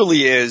 because it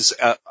truly is,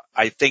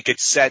 I think it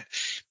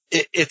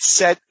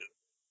set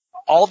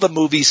all the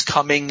movies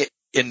coming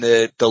in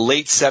the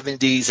late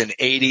 70s and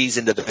 80s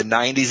into the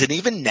 90s, and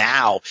even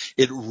now,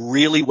 it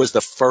really was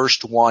the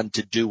first one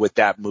to do what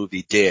that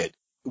movie did.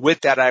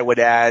 With that, I would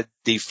add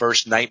the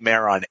first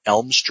Nightmare on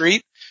Elm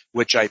Street,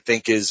 which I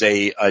think is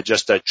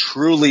just a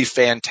truly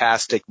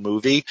fantastic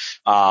movie.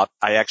 I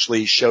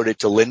actually showed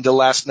it to Linda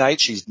last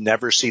night. She's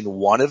never seen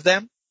one of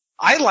them.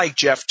 I like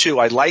Jeff too.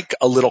 I like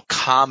a little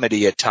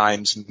comedy at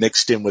times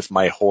mixed in with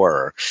my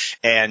horror.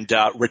 And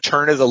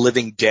Return of the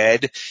Living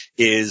Dead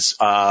is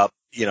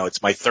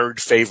it's my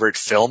third favorite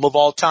film of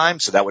all time,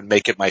 so that would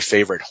make it my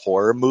favorite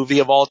horror movie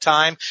of all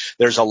time.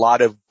 There's a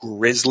lot of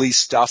grisly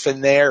stuff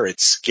in there.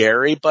 It's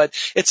scary, but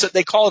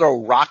they call it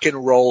a rock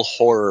and roll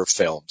horror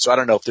film. So I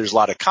don't know if there's a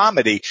lot of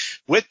comedy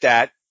with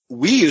that.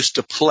 We used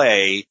to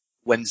play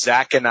when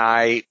Zach and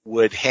I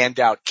would hand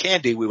out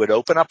candy. We would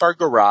open up our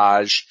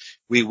garage.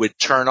 We would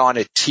turn on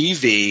a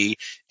TV,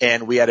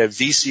 and we had a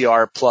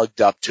VCR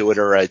plugged up to it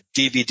or a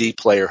DVD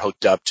player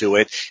hooked up to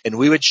it, and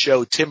we would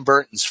show Tim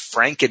Burton's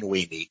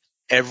Frankenweenie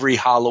every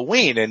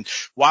Halloween. And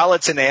while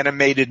it's an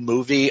animated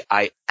movie,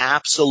 I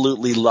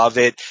absolutely love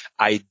it.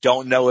 I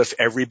don't know if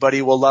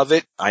everybody will love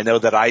it. I know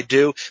that I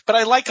do, but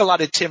I like a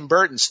lot of Tim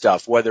Burton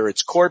stuff, whether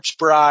it's Corpse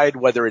Bride,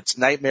 whether it's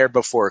Nightmare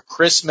Before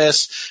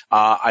Christmas.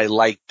 I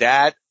like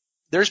that.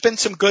 There's been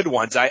some good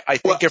ones. I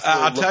think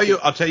I'll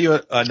tell you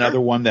another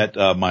one that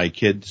my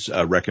kids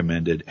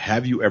recommended.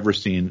 Have you ever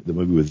seen the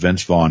movie with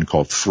Vince Vaughn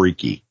called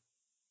Freaky?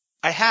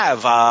 I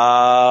have,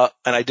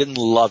 and I didn't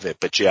love it,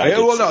 but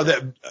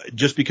yeah.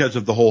 Just because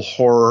of the whole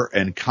horror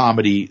and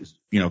comedy,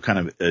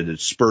 kind of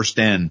dispersed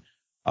in.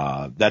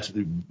 That's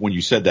when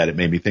you said that, it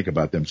made me think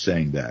about them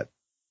saying that.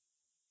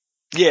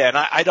 Yeah, and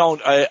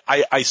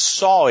I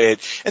saw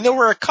it, and there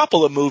were a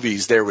couple of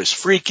movies. There was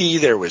Freaky,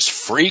 there was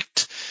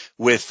Freaked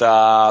with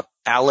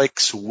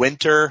Alex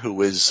Winter, who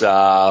was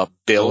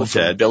Bill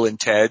from Bill and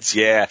Ted's.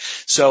 Yeah.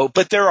 So,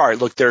 but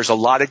there's a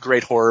lot of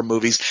great horror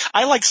movies.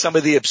 I like some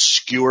of the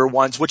obscure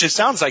ones, which it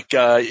sounds like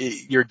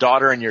your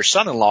daughter and your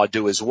son-in-law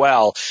do as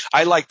well.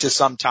 I like to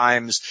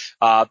sometimes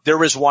there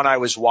was one I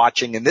was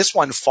watching, and this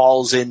one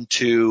falls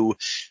into,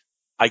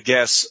 I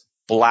guess,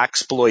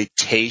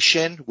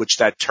 blaxploitation, which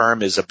that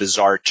term is a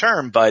bizarre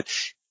term, but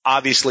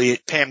obviously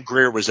Pam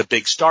Grier was a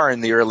big star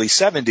in the early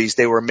 70s.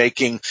 They were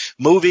making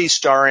movies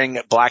starring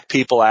black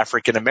people,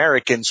 African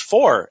Americans,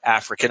 for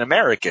African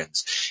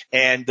Americans.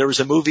 And there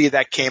was a movie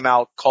that came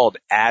out called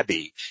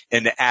Abby,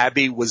 and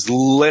Abby was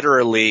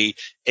literally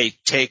a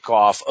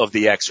takeoff of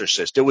The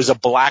Exorcist. It was a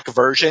black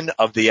version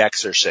of The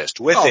Exorcist.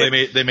 They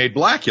made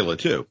Blackula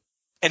too.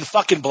 And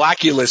fucking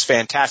Blackula is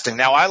fantastic.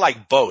 Now, I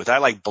like both. I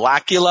like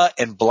Blackula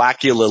and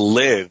Blackula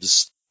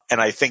Lives, and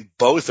I think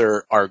both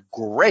are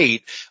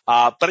great.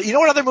 But you know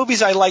what other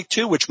movies I like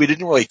too, which we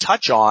didn't really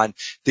touch on?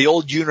 The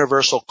old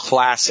Universal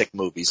classic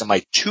movies. And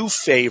my two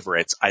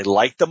favorites, I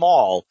like them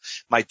all.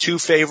 My two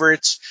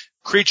favorites,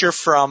 Creature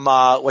from,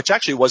 which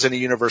actually wasn't a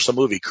Universal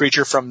movie,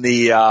 Creature from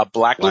the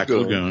Black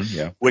Lagoon,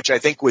 yeah. Which I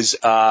think was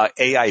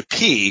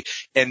AIP,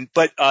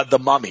 but The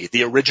Mummy,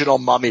 the original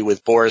Mummy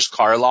with Boris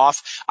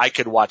Karloff, I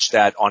could watch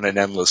that on an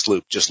endless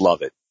loop. Just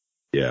love it.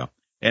 Yeah.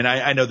 And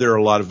I know there are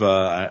a lot of,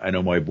 I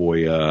know my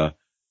boy,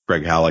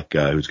 Greg Halleck,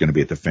 who's going to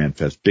be at the Fan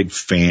Fest, big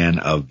fan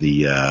of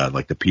the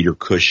like the Peter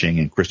Cushing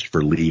and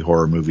Christopher Lee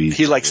horror movies.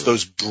 He likes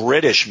those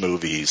British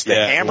movies, the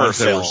Hammer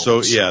films.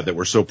 That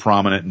were so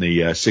prominent in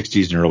the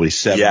 60s and early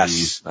 70s.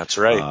 Yes, that's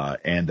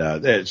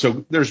right.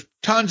 So there's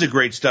tons of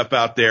great stuff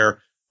out there.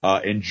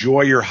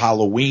 Enjoy your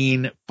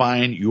Halloween.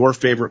 Find your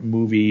favorite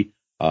movie.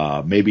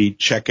 Maybe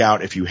check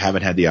out, if you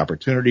haven't had the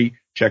opportunity,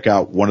 check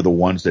out one of the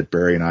ones that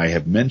Barry and I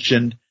have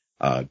mentioned.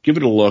 Give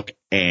it a look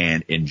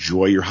and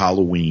enjoy your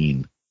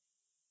Halloween.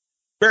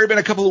 Barry, been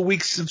a couple of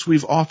weeks since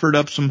we've offered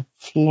up some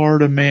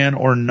Florida Man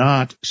or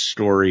Not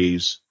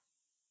stories.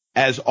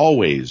 As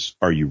always,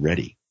 are you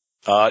ready?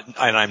 And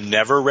I'm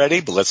never ready,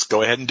 but let's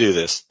go ahead and do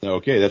this.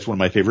 Okay, that's one of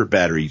my favorite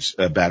batteries,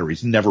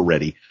 never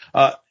ready.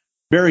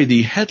 Barry,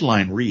 the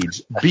headline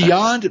reads,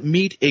 Beyond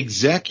Meat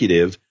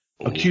executive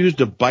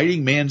accused of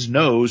biting man's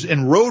nose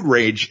in road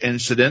rage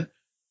incident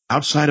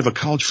outside of a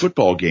college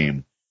football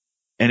game.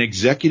 An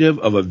executive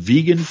of a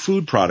vegan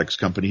food products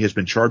company has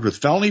been charged with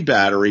felony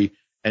battery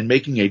and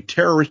making a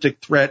terroristic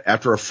threat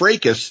after a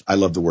fracas, I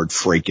love the word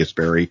fracas,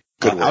 Barry,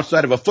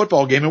 outside of a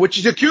football game in which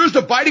he's accused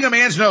of biting a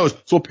man's nose.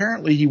 So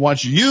apparently he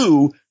wants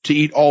you to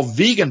eat all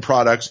vegan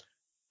products.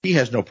 He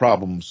has no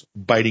problems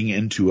biting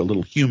into a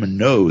little human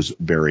nose,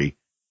 Barry.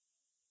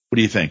 What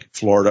do you think,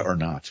 Florida or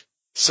not?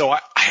 So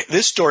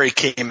this story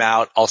came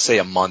out, I'll say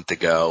a month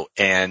ago,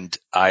 and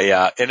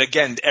and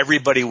again,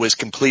 everybody was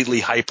completely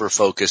hyper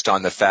focused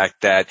on the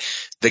fact that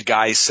the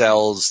guy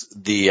sells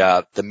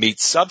the meat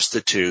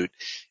substitute,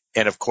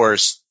 and of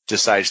course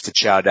decides to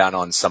chow down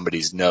on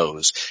somebody's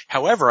nose.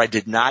 However, I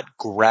did not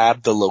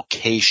grab the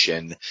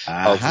location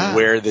of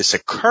where this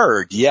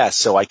occurred. Yes,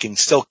 so I can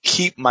still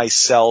keep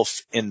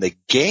myself in the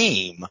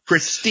game.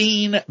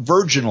 Pristine,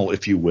 virginal,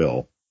 if you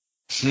will.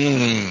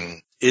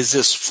 Is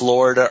this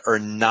Florida or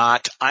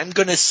not? I'm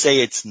going to say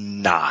it's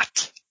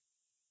not.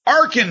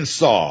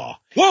 Arkansas.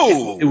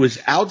 Whoa! It was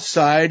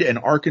outside an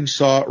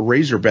Arkansas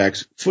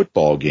Razorbacks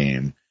football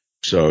game.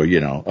 So,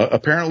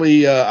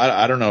 apparently,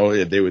 I don't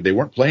know, they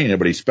weren't playing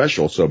anybody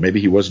special, so maybe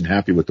he wasn't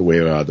happy with the way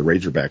the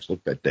Razorbacks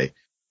looked that day.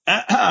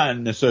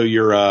 And so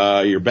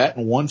you're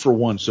batting 1 for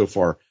 1 so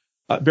far.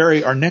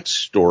 Barry, our next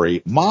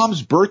story,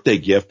 mom's birthday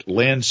gift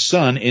lands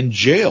son in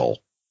jail.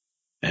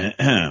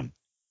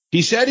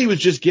 He said he was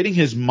just getting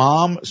his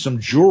mom some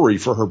jewelry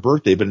for her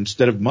birthday, but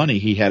instead of money,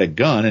 he had a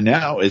gun and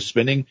now is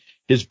spending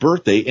his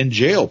birthday in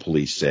jail,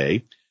 police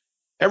say.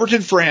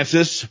 Everton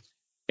Francis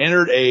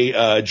entered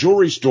a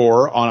jewelry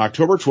store on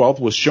October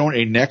 12th, was shown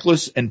a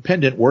necklace and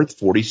pendant worth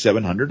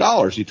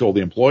 $4,700. He told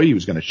the employee he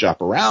was going to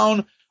shop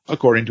around.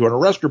 According to an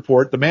arrest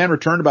report, the man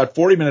returned about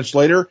 40 minutes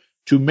later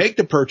to make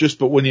the purchase,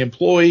 but when the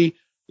employee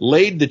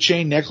laid the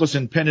chain necklace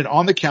and pendant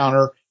on the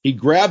counter, he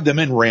grabbed them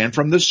and ran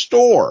from the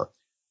store.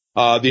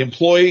 The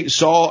employee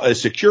saw a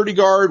security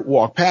guard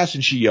walk past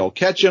and she yelled,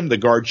 "Catch him." The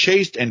guard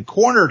chased and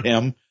cornered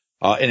him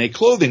in a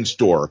clothing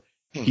store.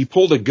 He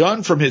pulled a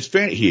gun from his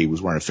he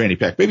was wearing a fanny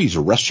pack. Maybe he's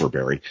a wrestler,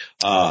 Barry.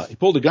 He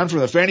pulled a gun from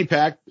the fanny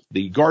pack.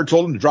 The guard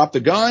told him to drop the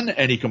gun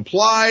and he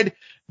complied.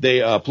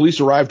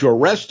 Police arrived to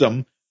arrest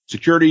him.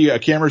 Security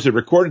cameras had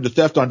recorded the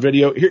theft on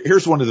video.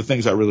 Here's one of the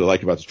things I really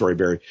like about the story,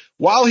 Barry.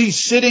 While he's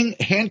sitting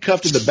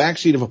handcuffed in the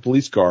backseat of a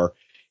police car,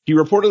 he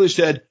reportedly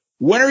said,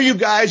 "When are you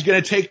guys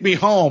going to take me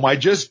home? I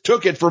just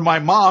took it for my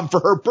mom for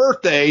her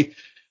birthday,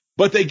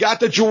 but they got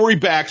the jewelry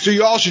back, so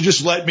y'all should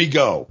just let me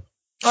go."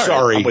 All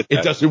sorry, right,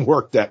 it doesn't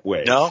work that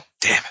way. No?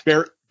 Damn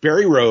it.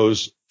 Barry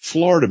Rose,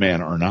 Florida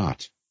man or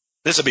not?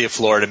 This will be a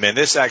Florida man.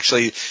 This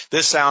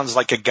sounds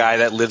like a guy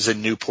that lives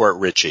in Newport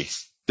Richey.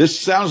 This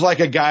sounds like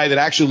a guy that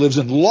actually lives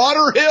in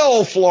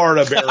Lauderhill,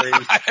 Florida, Barry.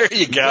 There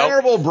you go.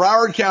 Venerable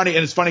Broward County.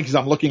 And it's funny because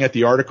I'm looking at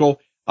the article,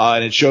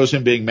 and it shows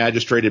him being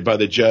magistrated by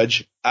the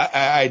judge.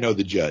 I know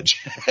the judge.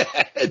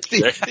 It's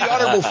the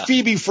Honorable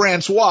Phoebe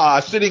Francois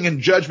sitting in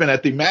judgment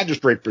at the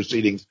magistrate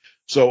proceedings.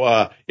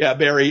 So,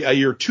 Barry,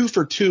 you're 2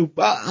 for 2,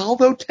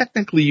 although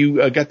technically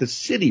you got the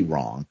city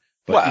wrong.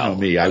 But well, you know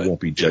me, I won't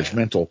be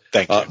judgmental.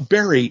 Thank you.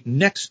 Barry,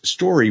 next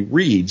story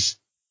reads,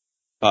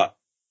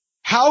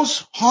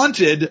 house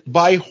haunted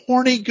by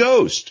horny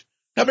ghost.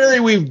 Now, Barry,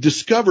 we've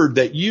discovered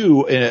that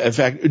you, in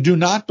fact, do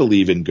not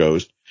believe in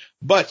ghosts,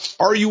 but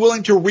are you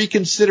willing to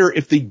reconsider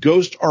if the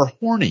ghosts are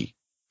horny?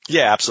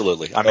 Yeah,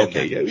 absolutely. I'm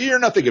okay. You're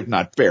nothing if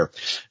not fair.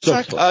 So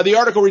exactly. The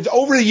article reads,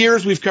 over the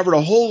years, we've covered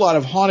a whole lot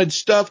of haunted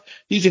stuff.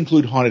 These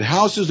include haunted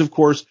houses, of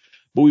course,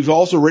 but we've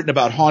also written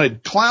about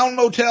haunted clown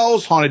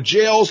motels, haunted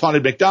jails,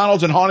 haunted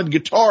McDonald's, and haunted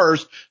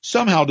guitars.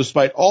 Somehow,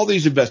 despite all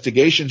these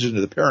investigations into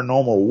the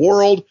paranormal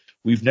world,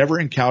 we've never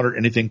encountered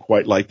anything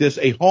quite like this.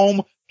 A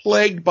home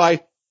plagued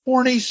by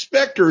horny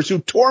specters who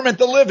torment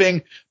the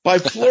living by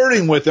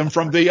flirting with them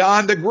from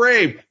beyond the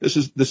grave. This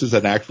is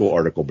an actual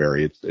article,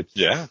 Barry. It's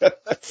yeah.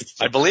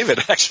 I believe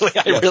it. Actually,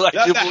 I really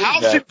do. The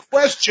house in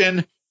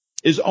question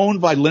is owned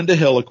by Linda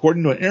Hill,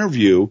 according to an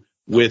interview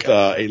with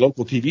a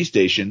local TV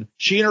station.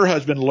 She and her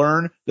husband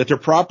learned that their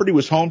property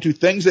was home to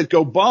things that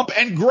go bump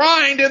and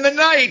grind in the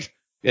night.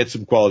 It's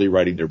some quality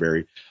writing there,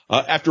 Barry.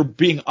 After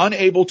being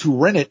unable to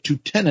rent it to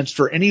tenants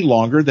for any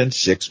longer than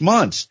 6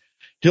 months.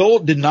 Hill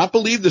did not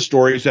believe the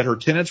stories that her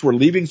tenants were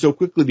leaving so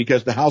quickly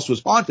because the house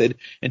was haunted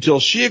until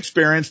she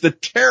experienced the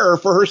terror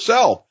for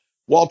herself.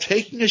 While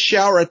taking a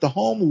shower at the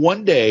home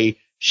one day,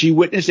 she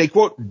witnessed a,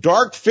 quote,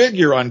 dark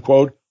figure,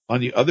 unquote, on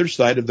the other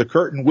side of the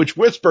curtain, which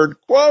whispered,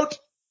 quote,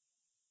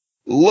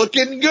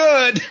 looking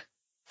good.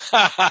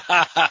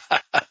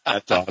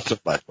 That's awesome,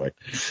 by the way.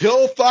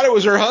 Hill thought it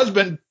was her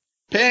husband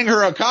paying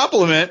her a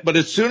compliment, but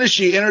as soon as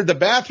she entered the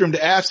bathroom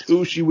to ask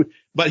who she would,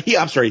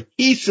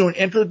 he soon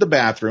entered the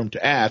bathroom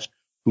to ask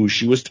who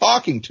she was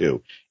talking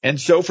to. And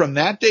so from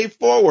that day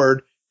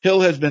forward,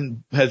 Hill has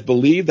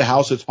believed the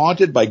house is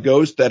haunted by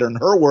ghosts that are, in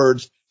her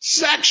words,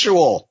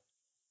 sexual.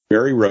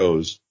 Barry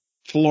Rose,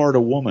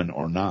 Florida woman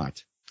or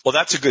not. Well,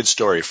 that's a good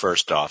story,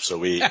 first off, so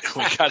we got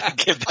to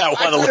give that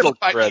one a little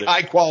credit.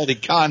 High quality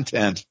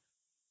content.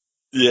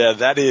 Yeah,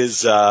 that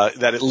is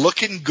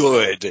looking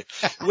good,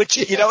 which,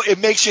 it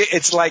makes you,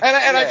 it's like.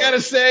 And I got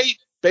to say,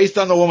 based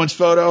on the woman's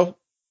photo,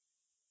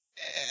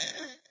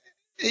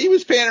 he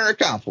was paying her a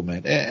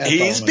compliment.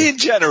 He's being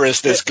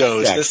generous, this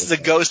ghost. Exactly. This is a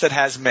ghost that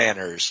has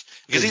manners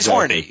because he's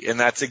horny, and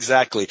that's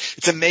exactly.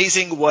 It's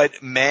amazing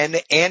what men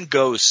and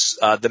ghosts,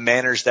 the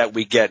manners that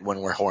we get when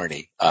we're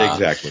horny.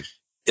 Exactly.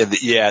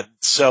 Yeah.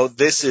 So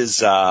this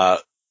is, I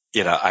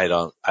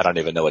don't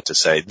even know what to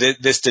say.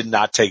 This did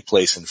not take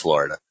place in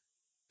Florida.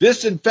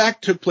 This, in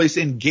fact, took place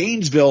in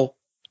Gainesville,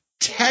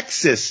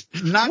 Texas,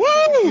 not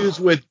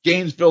confused with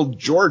Gainesville,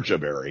 Georgia,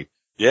 Barry.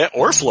 Yeah,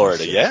 or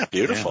Florida. Yeah,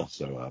 beautiful.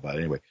 Yeah, but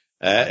anyway,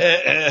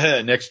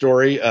 next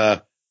story.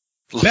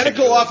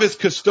 Medical office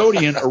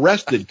custodian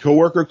arrested.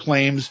 Coworker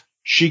claims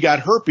she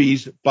got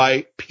herpes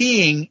by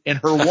peeing in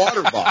her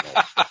water bottle.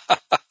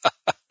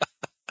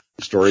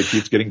 The story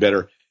keeps getting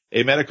better.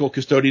 A medical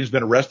custodian has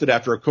been arrested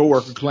after a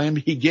coworker claimed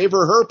he gave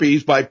her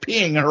herpes by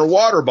peeing in her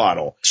water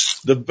bottle.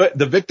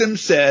 The victim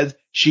said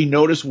she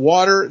noticed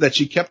water that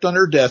she kept on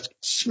her desk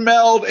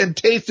smelled and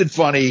tasted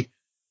funny.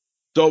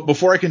 So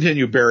before I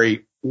continue,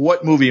 Barry,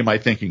 what movie am I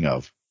thinking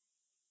of?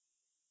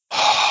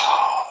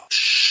 Oh,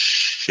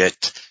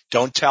 shit.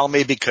 Don't tell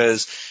me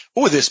because,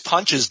 this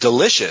punch is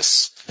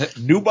delicious.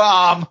 New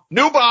bomb.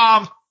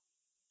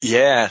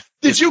 Yeah.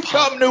 Did you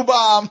come, New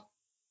bomb?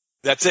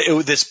 That's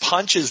it. This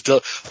punch is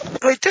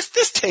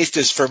this taste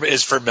is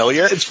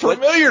familiar. It's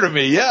familiar to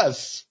me.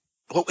 Yes.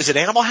 What was it?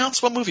 Animal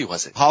House? What movie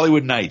was it?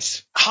 Hollywood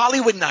Nights.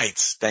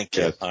 Thank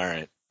you. Yes. All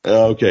right.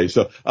 Okay.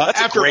 So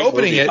after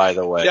opening it, by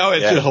the way,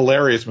 it's a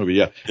hilarious movie.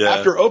 Yeah.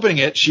 After opening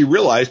it, she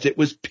realized it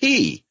was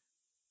pee.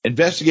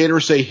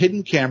 Investigators say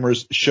hidden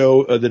cameras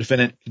show the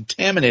defendant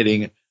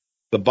contaminating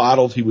the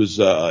bottle. He was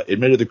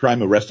admitted to the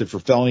crime, arrested for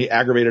felony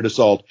aggravated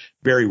assault.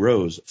 Barry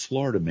Rose,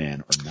 Florida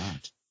man or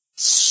not?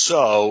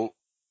 So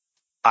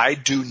I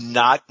do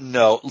not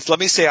know. Let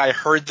me say I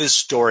heard this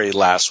story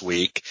last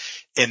week,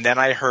 and then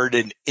I heard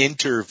an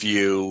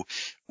interview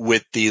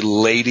with the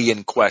lady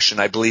in question.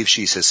 I believe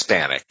she's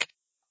Hispanic.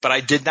 But I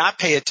did not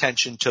pay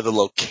attention to the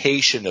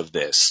location of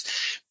this.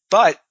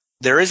 But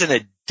there is an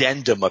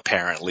addendum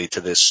apparently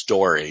to this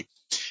story.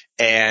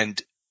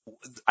 And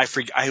I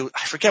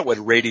forget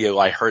what radio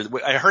I heard.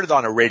 I heard it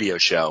on a radio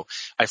show.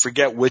 I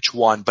forget which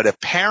one, but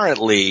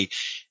apparently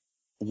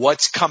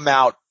what's come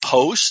out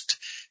post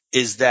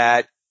is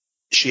that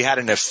she had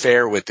an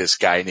affair with this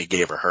guy and he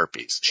gave her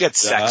herpes. She had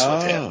sex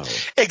with him.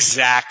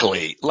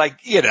 Exactly. Like,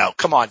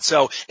 come on.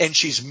 So, and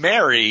she's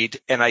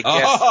married and I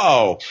guess,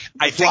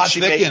 I think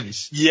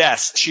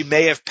she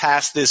may have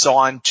passed this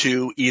on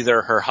to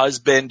either her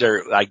husband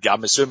or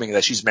I'm assuming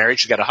that she's married.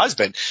 She's got a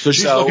husband. So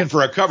she's looking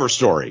for a cover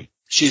story.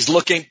 She's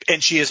looking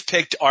and she has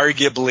picked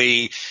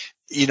arguably,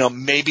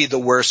 maybe the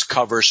worst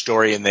cover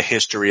story in the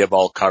history of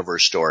all cover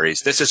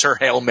stories. This is her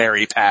Hail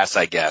Mary pass,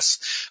 I guess.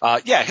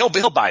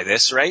 He'll buy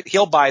this, right?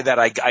 He'll buy that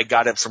I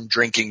got it from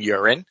drinking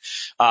urine.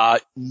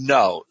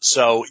 No.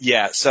 So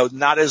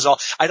not as all.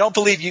 I don't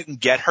believe you can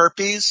get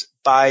herpes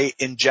by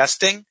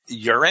ingesting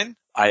urine.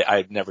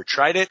 I've never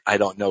tried it. I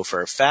don't know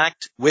for a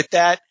fact. With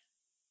that,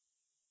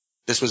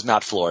 this was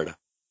not Florida.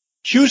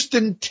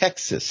 Houston,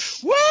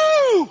 Texas.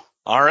 Woo!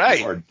 All right.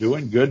 You are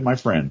doing good, my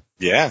friend.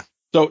 Yeah.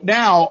 So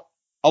now,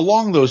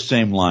 along those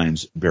same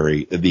lines,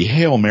 Barry, the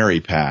Hail Mary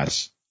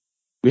pass,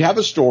 we have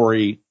a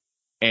story,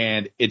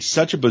 and it's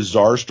such a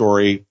bizarre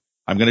story.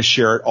 I'm going to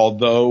share it,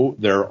 although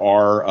there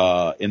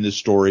are, in this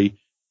story,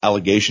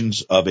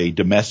 allegations of a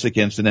domestic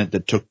incident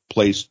that took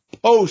place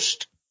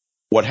post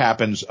what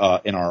happens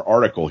in our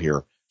article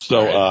here.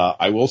 So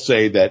I will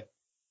say that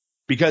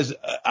because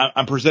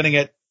I'm presenting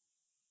it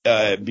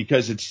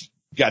because it's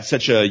got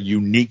such a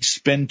unique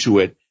spin to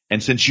it,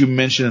 and since you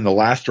mentioned in the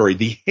last story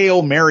the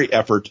Hail Mary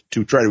effort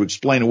to try to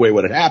explain away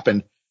what had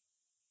happened,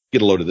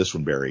 get a load of this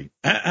one, Barry.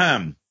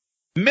 Men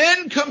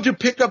come to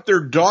pick up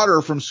their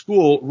daughter from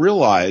school,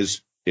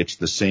 realize it's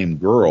the same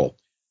girl.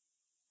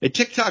 A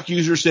TikTok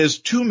user says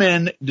 2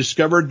 men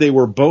discovered they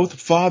were both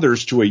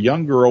fathers to a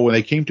young girl when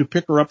they came to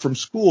pick her up from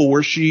school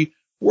where she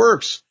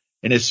works.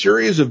 In a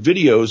series of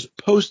videos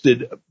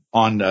posted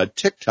on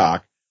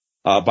TikTok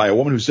by a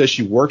woman who says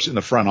she works in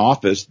the front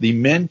office, the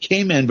men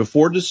came in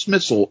before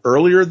dismissal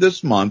earlier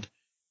this month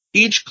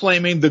each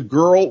claiming the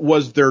girl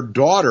was their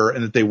daughter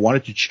and that they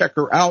wanted to check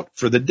her out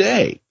for the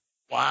day.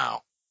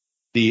 Wow.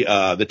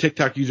 The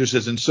TikTok user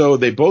says, and so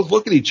they both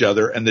look at each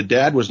other, and the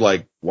dad was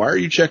like, why are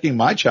you checking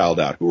my child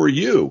out? Who are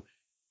you?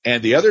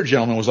 And the other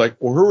gentleman was like,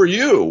 well, who are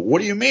you?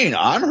 What do you mean?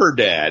 I'm her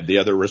dad, the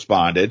other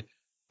responded.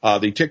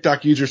 The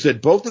TikTok user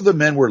said both of the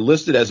men were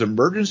listed as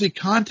emergency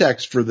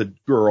contacts for the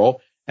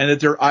girl and that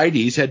their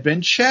IDs had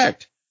been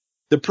checked.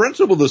 The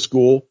principal of the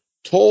school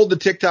told the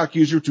TikTok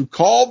user to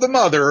call the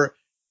mother,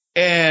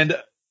 and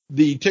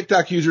the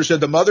TikTok user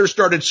said the mother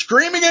started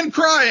screaming and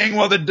crying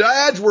while the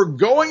dads were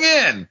going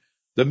in.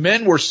 The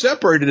men were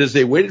separated as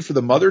they waited for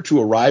the mother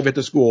to arrive at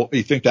the school.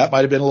 You think that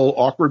might have been a little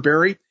awkward,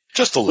 Barry?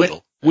 Just a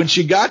little. When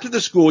she got to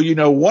the school,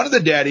 one of the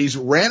daddies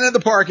ran into the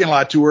parking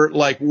lot to her,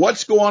 like,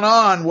 what's going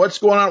on? What's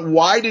going on?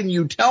 Why didn't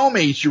you tell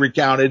me? She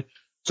recounted.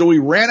 So we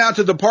ran out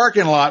to the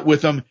parking lot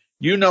with him.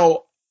 You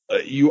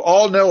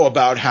all know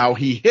about how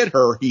he hit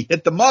her. He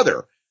hit the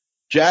mother.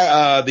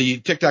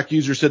 The TikTok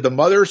user said the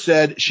mother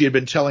said she had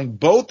been telling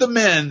both the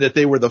men that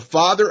they were the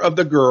father of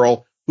the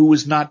girl who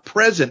was not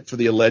present for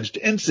the alleged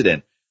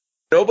incident.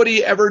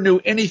 Nobody ever knew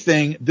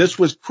anything. This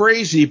was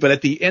crazy, but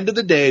at the end of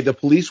the day, the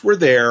police were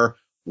there.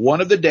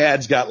 One of the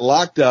dads got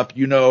locked up.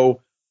 The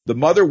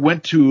mother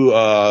went to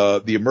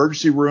the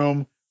emergency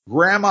room.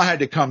 Grandma had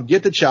to come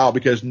get the child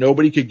because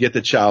nobody could get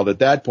the child at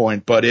that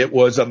point, but it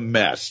was a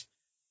mess.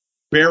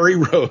 Barry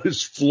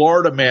Rose,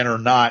 Florida man or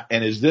not,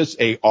 and is this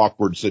a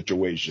awkward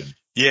situation?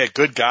 Yeah,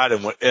 good God.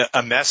 And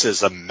a mess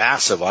is a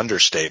massive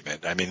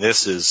understatement. I mean,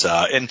 this is,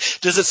 and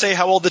does it say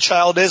how old the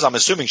child is? I'm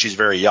assuming she's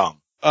very young.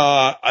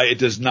 It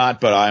does not,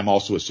 but I'm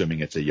also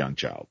assuming it's a young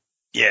child.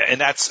 Yeah,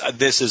 and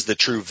this is the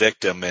true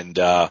victim, and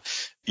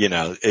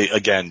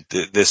again,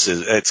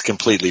 it's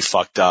completely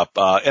fucked up.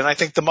 And I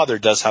think the mother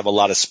does have a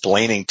lot of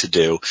splaining to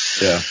do.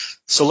 Yeah.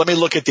 So let me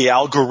look at the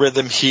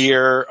algorithm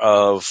here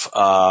of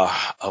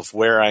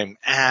where I'm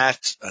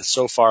at.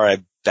 So far,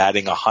 I'm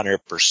batting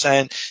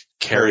 100%.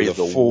 Carry the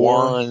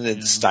 4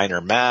 and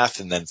Steiner math,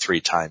 and then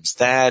 3 times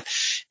that,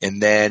 and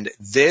then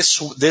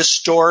this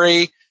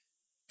story.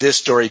 This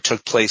story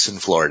took place in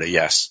Florida,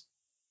 yes.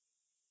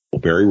 Well,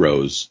 Barry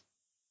Rose,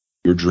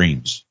 your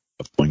dreams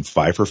of going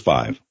 5 for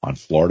 5 on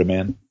Florida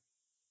Man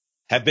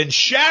have been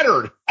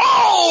shattered.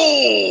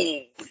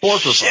 Oh! 4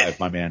 for 5,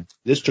 my man.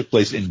 This took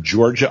place in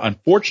Georgia.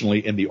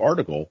 Unfortunately, in the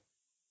article,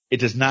 it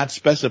does not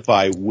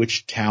specify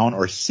which town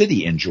or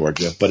city in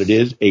Georgia, but it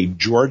is a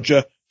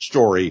Georgia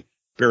story.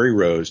 Barry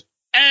Rose,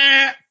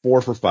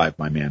 4 for 5,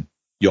 my man.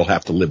 You'll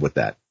have to live with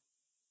that.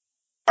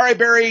 All right,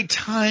 Barry,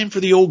 time for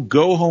the old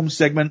go-home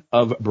segment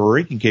of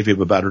Breaking Kayfabe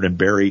with Bowdern and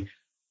Barry.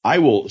 I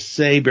will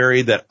say,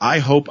 Barry, that I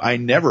hope I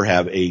never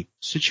have a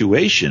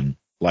situation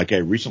like I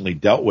recently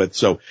dealt with.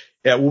 So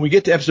when we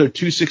get to episode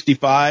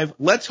 265,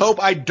 let's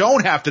hope I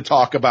don't have to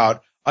talk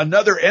about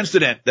another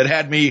incident that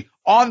had me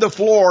on the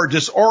floor,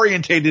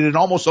 disorientated and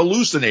almost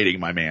hallucinating,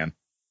 my man.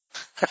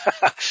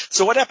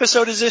 So what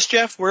episode is this,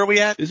 Jeff? Where are we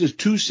at? This is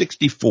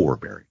 264,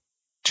 Barry.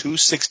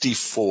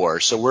 264.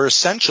 So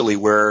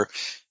we're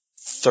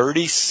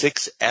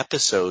 36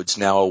 episodes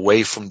now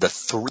away from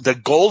the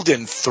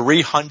golden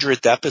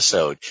 300th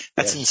episode.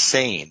 That's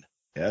insane.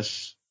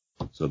 Yes.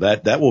 So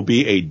that will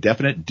be a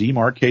definite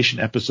demarcation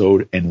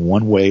episode in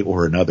one way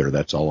or another.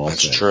 That's all I'll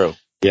say. That's true.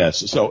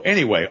 Yes. So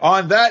anyway,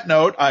 on that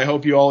note, I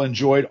hope you all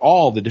enjoyed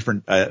all the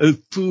different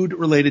food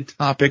related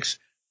topics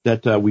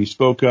that we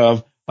spoke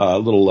of. A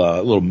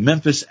little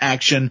Memphis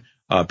action.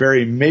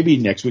 Barry, maybe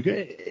next week,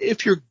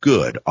 if you're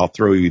good, I'll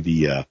throw you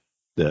the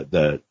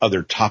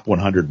other top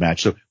 100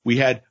 match. So we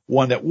had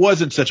one that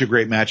wasn't such a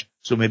great match.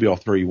 So maybe I'll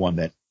throw you one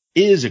that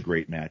is a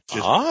great match.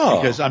 Just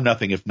because I'm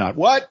nothing if not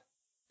what?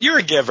 You're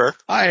a giver.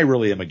 I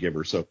really am a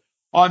giver. So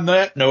on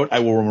that note, I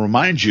will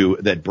remind you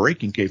that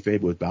Breaking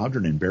Kayfabe with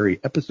Bowdern and Barry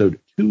episode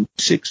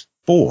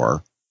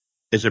 264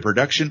 is a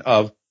production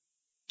of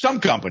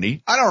some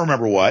company. I don't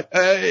remember what.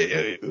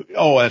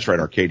 That's right.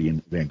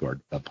 Arcadian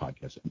Vanguard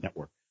Podcast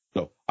Network.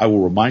 So I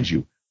will remind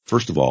you,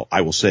 first of all,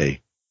 I will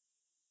say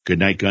good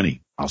night,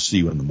 Gunny. I'll see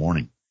you in the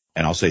morning.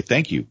 And I'll say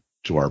thank you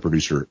to our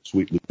producer,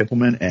 Sweet Luke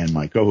Pippelman, and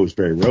my co-host,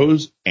 Barry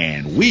Rose.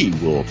 And we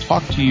will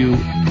talk to you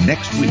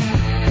next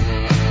week.